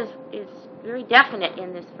 And God is very definite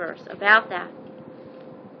in this verse about that.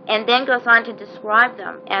 And then goes on to describe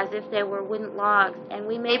them as if they were wooden logs. And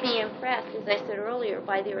we may be impressed, as I said earlier,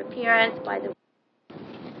 by their appearance, by the...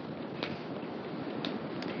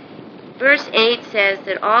 Verse 8 says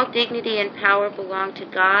that all dignity and power belong to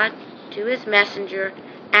God, to His messenger,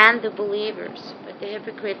 and the believers. But the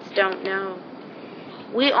hypocrites don't know.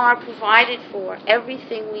 We are provided for.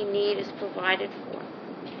 Everything we need is provided for.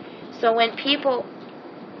 So when people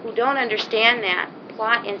who don't understand that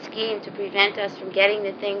plot and scheme to prevent us from getting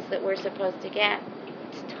the things that we're supposed to get,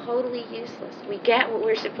 it's totally useless. We get what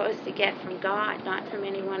we're supposed to get from God, not from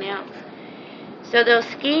anyone else. So those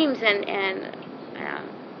schemes and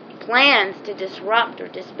plans to disrupt or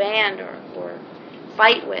disband or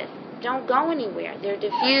fight with don't go anywhere. They're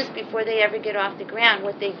diffused before they ever get off the ground.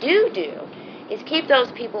 What they do is keep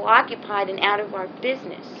those people occupied and out of our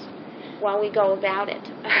business while we go about it.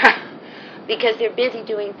 Because they're busy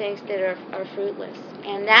doing things that are fruitless.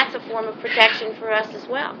 And that's a form of protection for us as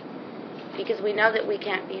well, because we know that we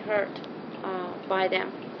can't be hurt by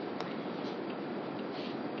them.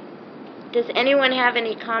 Does anyone have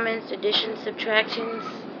any comments, additions, subtractions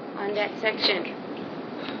on that section?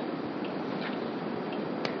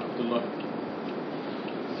 Abdullah.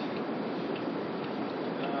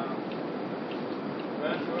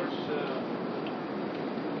 When verse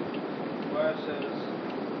 5 says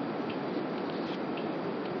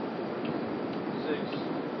 6,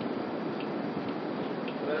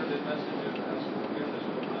 where the messenger asks forgiveness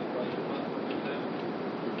for mankind, you not forgive them.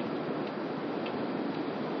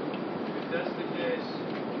 If that's the case,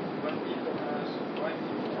 when people ask, why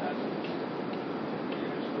people ask,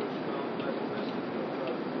 forgiveness for Islam, like the messenger of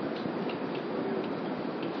God, ask forgiveness for you.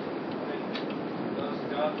 I mean, does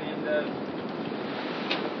God mean that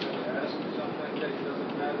ask something like that, it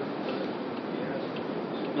doesn't matter because he has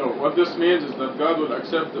forgiveness? No, what this means is that God will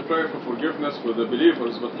accept the prayer for forgiveness for the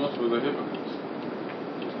believers, but not for the hypocrites.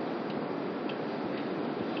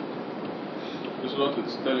 This is what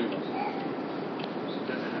it's telling us.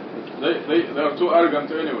 They are too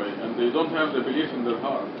arrogant anyway, and they don't have the belief in their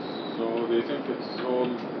hearts, so they think it's all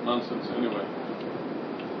nonsense anyway.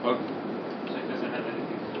 Pardon? So it doesn't have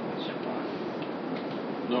anything to do with Shafa'at?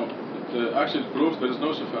 No, it actually proves there is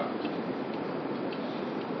no Shafa'at.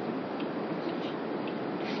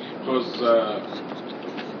 Because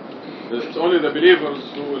it's only the believers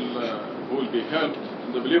who will be helped.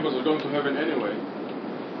 The believers are going to heaven anyway.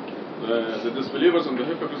 The disbelievers and the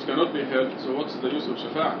hypocrites cannot be helped, so what's the use of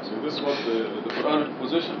Shafa'at? So this is what the Quranic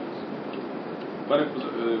position is.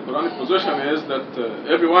 The Quranic position is that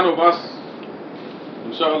every one of us,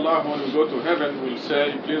 inshallah, when we go to heaven, will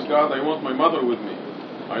say, please God, I want my mother with me.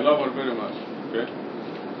 I love her very much. Okay?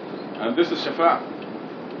 And this is Shafa'at.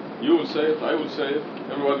 You will say it, I will say it,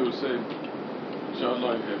 everybody will say it,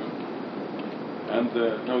 inshallah, in heaven. And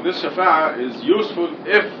now this Shafa'ah is useful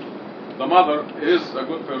if the mother is a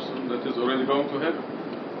good person that is already going to heaven.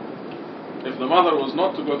 If the mother was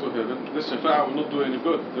not to go to heaven, this Shafa'ah will not do any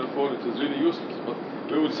good, therefore it is really useless. But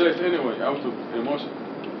we would say it anyway, out of emotion.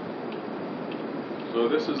 So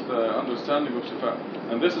this is the understanding of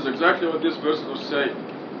Shafa'ah. And this is exactly what these verses are saying.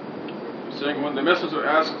 Saying when the messenger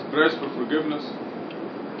asks, prays for forgiveness,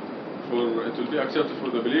 it will be accepted for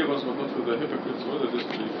the believers, but not for the hypocrites or the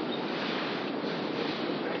disbelievers.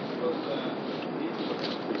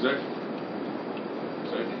 Exactly.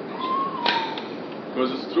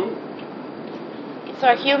 Because it's true. It's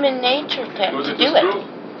our human nature to Because do it is it. true.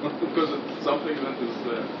 Because it's something that is,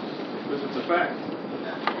 because it's a fact.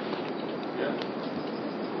 Yeah.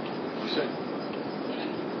 Sure.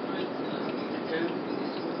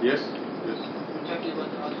 Yes.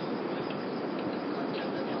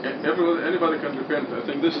 Anybody can repent. I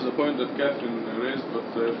think this is a point that Kathryn raised, but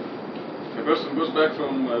if a person goes back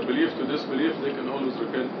from belief to disbelief, they can always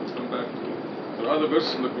repent and come back to it. There are other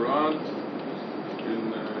verses in the Quran,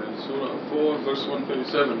 in Sura 4, verse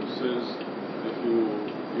 137, says, if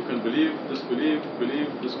you can believe, disbelieve, believe,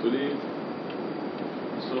 disbelieve,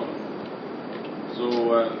 and so on. So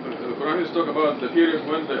the Quran is talking about the period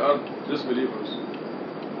when they are disbelievers.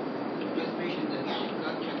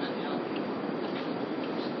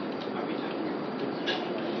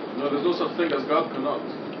 there's no such thing as God cannot.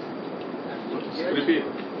 Repeat.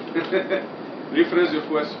 Rephrase your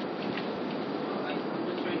question. I'm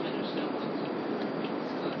just trying to understand what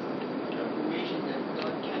you mentioned that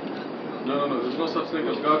God cannot. No, there's no such thing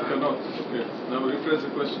as God cannot. Okay, now rephrase the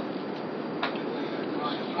question.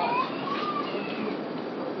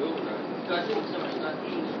 God,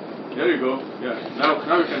 There you go. Yeah,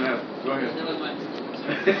 now you can add. Go ahead. that was my mistake.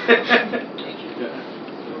 Thank you. Yeah.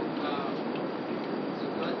 So God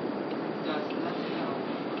does not help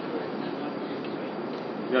correct and not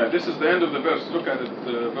right? Yeah, this is the end of the verse. Look at it,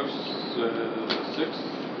 verse 6.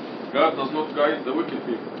 God does not guide the wicked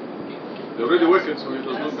people. They're already wicked, so He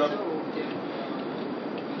does not guide. We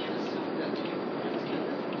can assume that hypocrites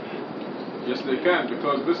cannot. Yes, they can,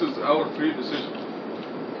 because this is our free decision.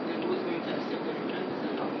 Then who's going to accept the repentance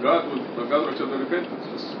and how? God will accept the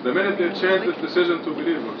repentance. The minute they change the decision to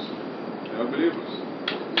believers, they are believers.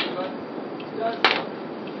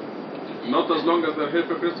 Not as long as they're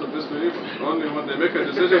hypocrites or disbelievers. Only when they make a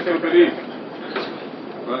decision to believe.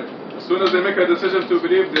 Right. As soon as they make a decision to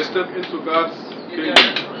believe, they step into God's kingdom.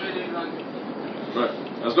 Right.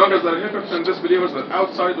 As long as they're hypocrites and disbelievers, they're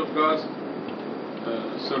outside of God's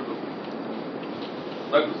circle.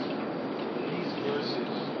 Douglas. In these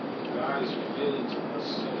verses, God is revealing to us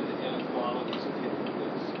some of the inequalities of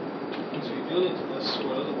hypocrites. He's revealing to us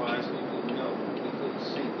what otherwise we wouldn't know. We couldn't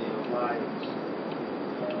see. They are liars.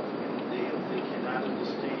 They cannot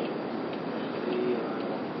understand. They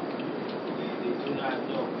do not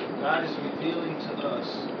know. God is revealing to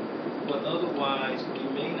us what otherwise we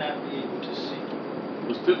may not be able to see.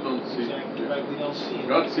 We still don't see. Exactly. Like we don't see it.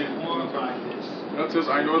 God sees. Informed by this. God says,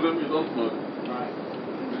 I know them, you don't know them. Right.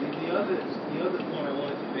 The other point I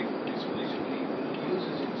wanted to make explanation, when he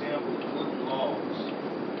uses example of wood logs,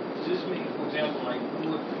 does this mean, for example, like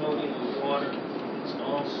wood floating in water, its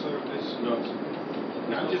own surface? No.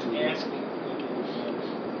 I'm just asking whether it's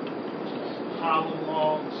hollow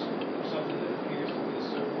logs, something that appears to be a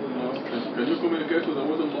circle. No. Can you communicate with a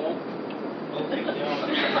wooden log? Okay, yeah.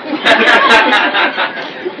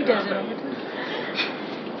 He does it all the time.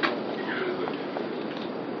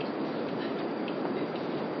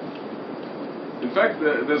 In fact,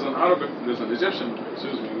 there's an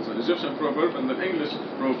Egyptian proverb and an English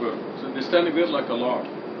proverb. So they're standing there like a log.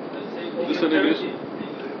 This is an English?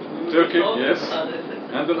 Turkey, yes.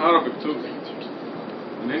 And in Arabic too.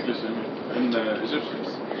 In English, I mean. In Egyptian.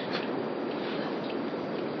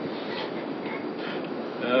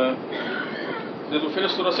 Did we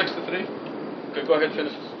finish Surah 63? Okay, go ahead,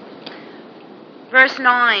 finish. Verse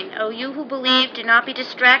 9, O you who believe, do not be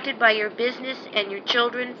distracted by your business and your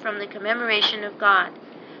children from the commemoration of God.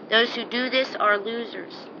 Those who do this are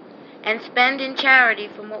losers. And spend in charity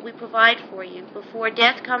from what we provide for you, before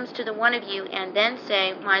death comes to the one of you, and then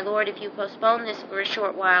say, My Lord, if you postpone this for a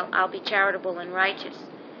short while, I'll be charitable and righteous.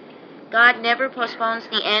 God never postpones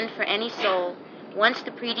the end for any soul once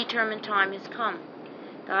the predetermined time has come.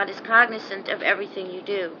 God is cognizant of everything you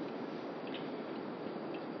do.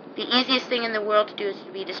 The easiest thing in the world to do is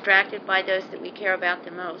to be distracted by those that we care about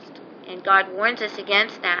the most. And God warns us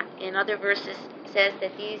against that. In other verses says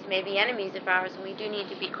that these may be enemies of ours, and we do need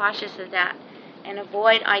to be cautious of that and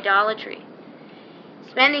avoid idolatry.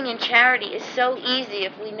 Spending in charity is so easy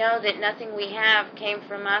if we know that nothing we have came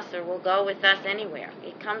from us or will go with us anywhere.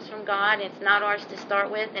 It comes from God, and it's not ours to start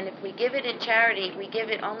with, and if we give it in charity, we give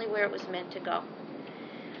it only where it was meant to go.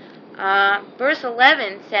 Verse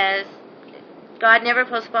 11 says, God never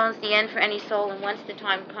postpones the end for any soul, and once the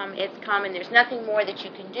time comes, it's come, and there's nothing more that you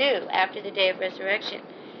can do after the day of resurrection.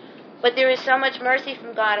 But there is so much mercy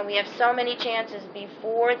from God, and we have so many chances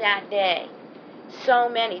before that day. So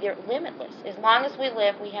many. They're limitless. As long as we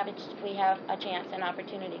live, we have a chance, an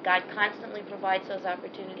opportunity. God constantly provides those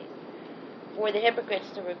opportunities for the hypocrites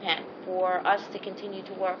to repent, for us to continue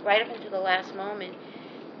to work right up until the last moment.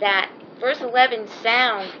 That verse 11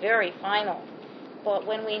 sounds very final. But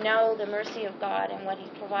when we know the mercy of God and what He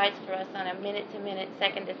provides for us on a minute-to-minute,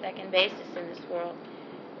 second-to-second basis in this world,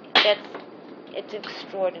 it's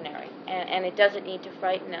extraordinary. And it doesn't need to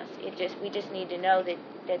frighten us. We just need to know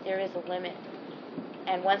that there is a limit.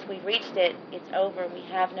 And once we've reached it, it's over. We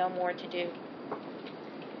have no more to do.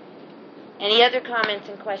 Any other comments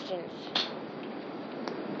and questions?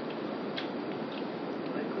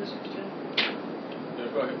 Yeah,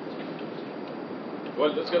 go ahead.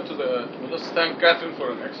 Well, let's thank Kathryn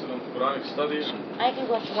for an excellent Quranic study. I can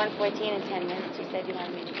go up to 114 in 10 minutes. You said you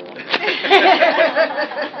wanted me to go up.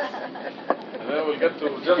 And then we'll get to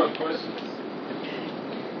general questions.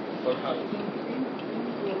 For how?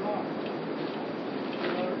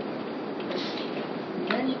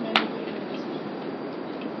 Many different decisions.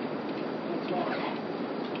 That's why.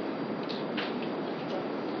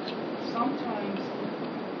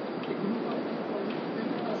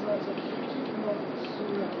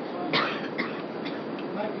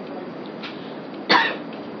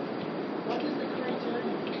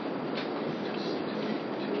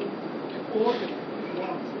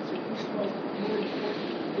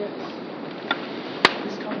 gets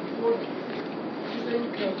this kind of order. Do you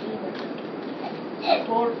think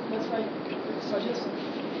or let's like suggest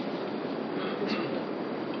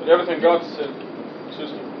But everything God said,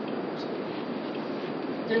 excuse me.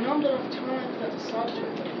 the number of times that the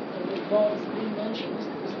subject of God is being mentioned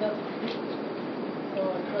is that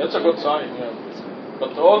That's a good sign, yeah.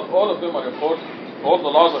 But all of them are important. All the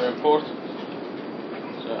laws are important.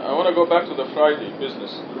 I want to go back to the Friday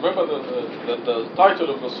business. Remember that the title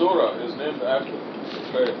of the Surah is named after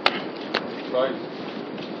prayer. Friday.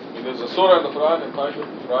 There's a Surah in the Quran entitled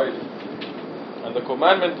Friday. And the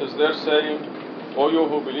commandment is there saying, O you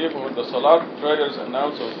who believe, when the Salat prayers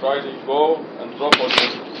announced on Friday, go and drop all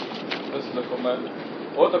business. This is the commandment.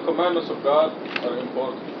 All the commandments of God are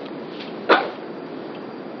important.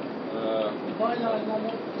 why not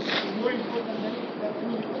more important than any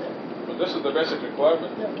other? But this is the basic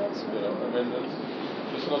requirement. Yeah, that's I mean,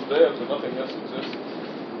 it's not there, so nothing else exists.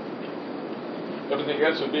 Everything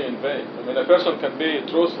else will be in vain. I mean, a person can be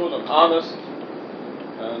truthful and honest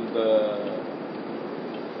and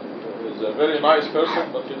is a very nice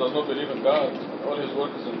person, but he does not believe in God. All his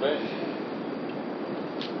work is in vain.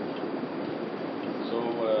 So,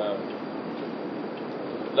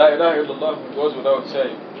 La ilaha illallah goes without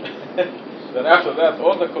saying. Then after that,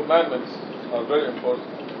 all the commandments are very important.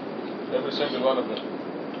 Every single one of them.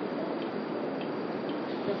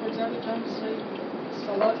 So for example, can you say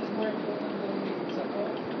Salat is more important than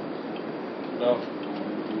Zakat? No.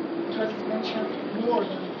 Because it's mentioned more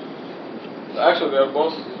than... Actually, they are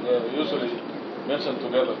both usually mentioned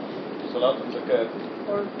together. Salat and Zakat.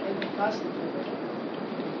 Or even fasting.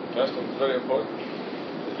 Fasting is very important.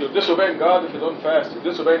 You're disobeying God if you don't fast. You're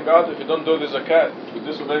disobeying God if you don't do the Zakat. You're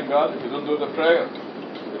disobeying God if you don't do the prayer.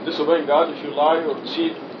 You're disobeying God if you lie or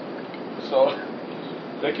cheat. So,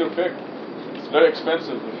 take your pick. It's very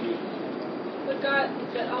expensive if you... But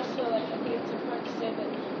also, like, I think it's important to say that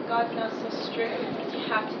God's not so strict that you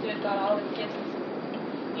have to do it. God always gives us,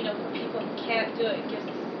 for people who can't do it, it gives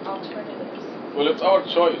us alternatives. Well, it's our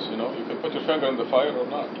choice, You can put your finger in the fire or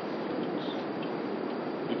not.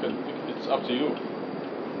 It's up to you.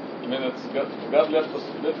 I mean, God left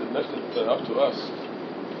it up to us.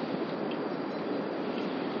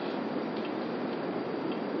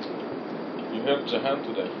 You heard Jahan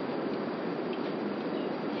today.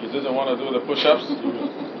 If he doesn't want to do the push-ups,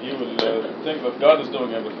 you will think that God is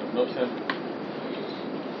doing everything, not him.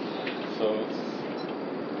 So it's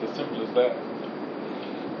as simple as that.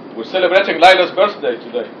 We're celebrating Lila's birthday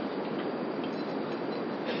today.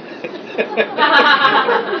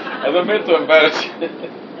 I don't mean to embarrass you.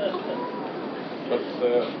 But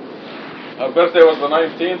her birthday was the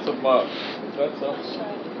 19th of March. That's all.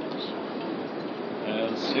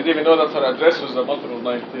 And she didn't even know that her address was the month of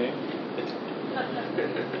 19.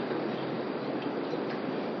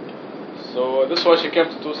 So this is why she came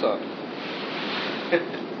to Tucson.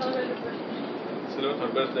 Celebrate her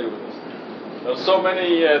birthday with us. There are so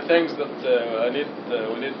many things that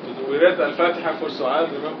we need to do. We read Al-Fatiha for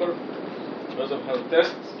Su'al, remember? Because of her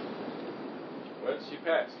tests. Well, she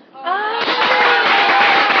passed.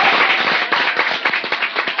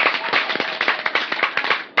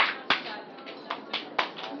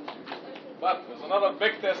 But there's another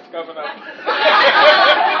big test coming up.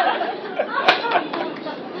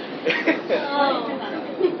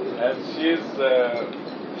 And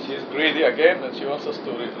she's greedy again, and she wants us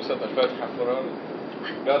to recite Al-Fatiha for her.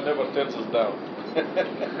 God never turns us down.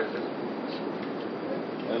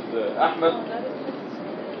 And Ahmed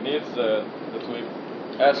needs that we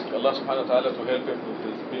ask Allah subhanahu wa ta'ala to help him with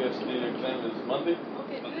his PhD exam this Monday.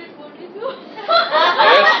 Okay, do it for me too.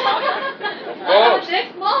 Yes, of course.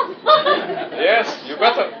 Next month. Yes, you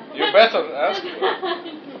better ask.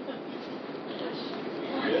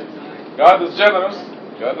 God is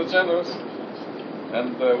generous.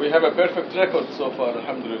 And we have a perfect record so far,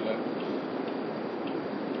 alhamdulillah.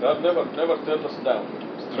 God never turned us down.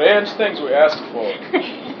 Strange things we asked for,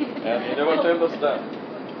 and He never turned us down.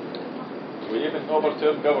 We even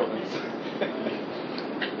overturned governments.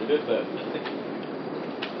 We did that.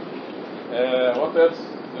 What else?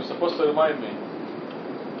 You're supposed to remind me.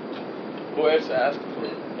 Who else asked for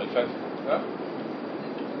Al-Fatiha? Huh?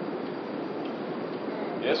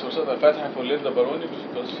 Yes, we said Al-Fatiha for Linda Baroni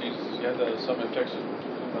because she had some infection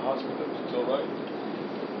in the hospital. She's all right.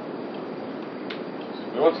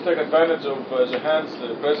 We want to take advantage of Jahan's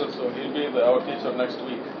presence, so he'll be our teacher next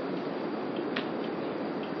week.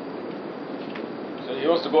 So he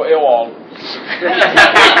wants to go AWOL.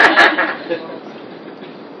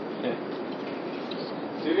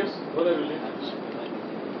 Serious? What are you leaving?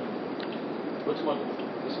 Which month?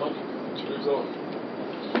 This month? 2 weeks old.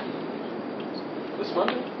 This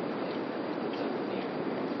Monday?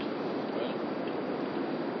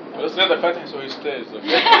 Well, let's read the Fatiha so he stays,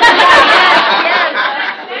 okay?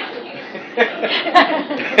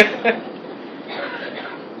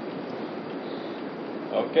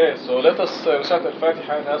 Okay, so let us recite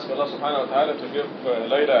Al-Fatiha and ask Allah subhanahu wa ta'ala to give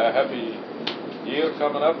Layla a happy year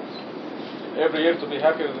coming up. Every year to be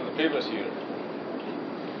happier than the previous year.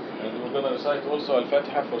 And we're going to recite also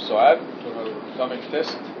Al-Fatiha for Su'ad, for her coming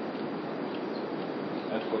test.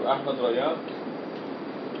 And for Ahmed Rayan.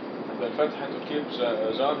 And Al-Fatiha to keep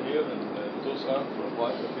John here in Tucson for a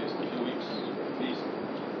while, at least a few weeks, at least.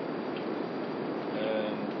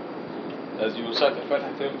 And as you recite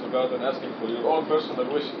Al-Fatiha, turn to God and ask Him for your own personal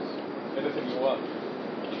wishes, anything you want.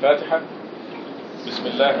 Al-Fatiha.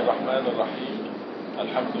 Bismillah ar-Rahman ar-Rahim.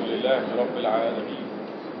 Alhamdulillah Rabbil Alameen.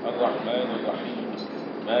 Ar-Rahman ar-Rahim.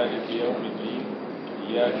 مالك يوم الدين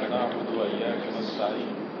إياك نعبد وإياك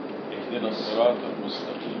نستعين اهدنا الصراط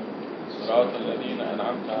المستقيم صراط الذين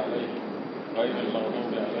أنعمت عليهم غير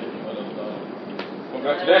المغضوب عليهم ولا الضالين.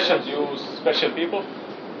 Congratulations, you special people.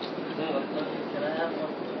 Can I have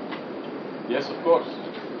one? Yes, of course.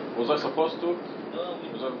 Was I supposed to?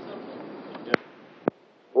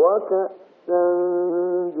 وكأسا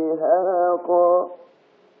دهاقا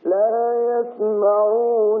لا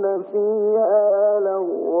يسمعون فيها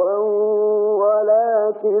لغوا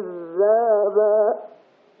ولا كذابا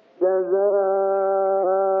جزاء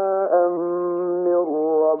من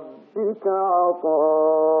ربك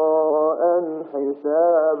عطاء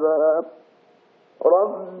حسابا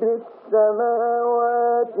رب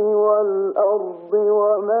السماوات والأرض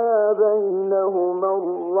وما بينهما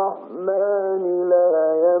الرحمن لا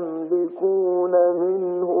يملكون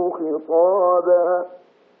منه خطابا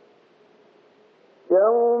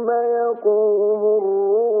يوم يقوم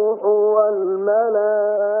الروح والملائكة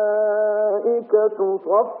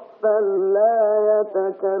صفا لا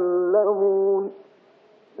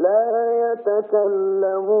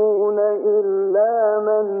يتكلمون إلا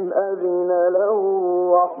من أذن له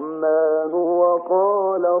الرحمن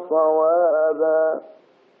وقال صوابا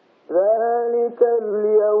ذلك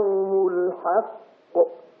اليوم الحق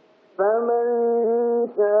فمن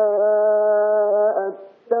شاء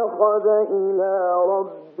اتخذ إلى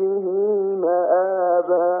ربه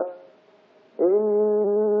مآبا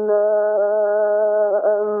إنا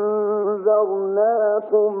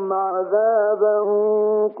أنذرناكم عذابا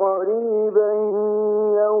قريبا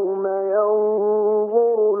يوم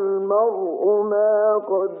ينظر المرء ما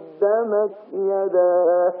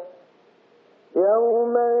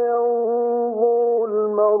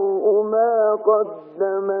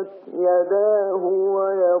قدمت يداه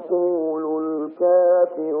ويقول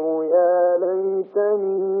الكافر يا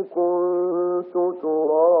ليتني كنت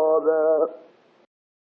ترابا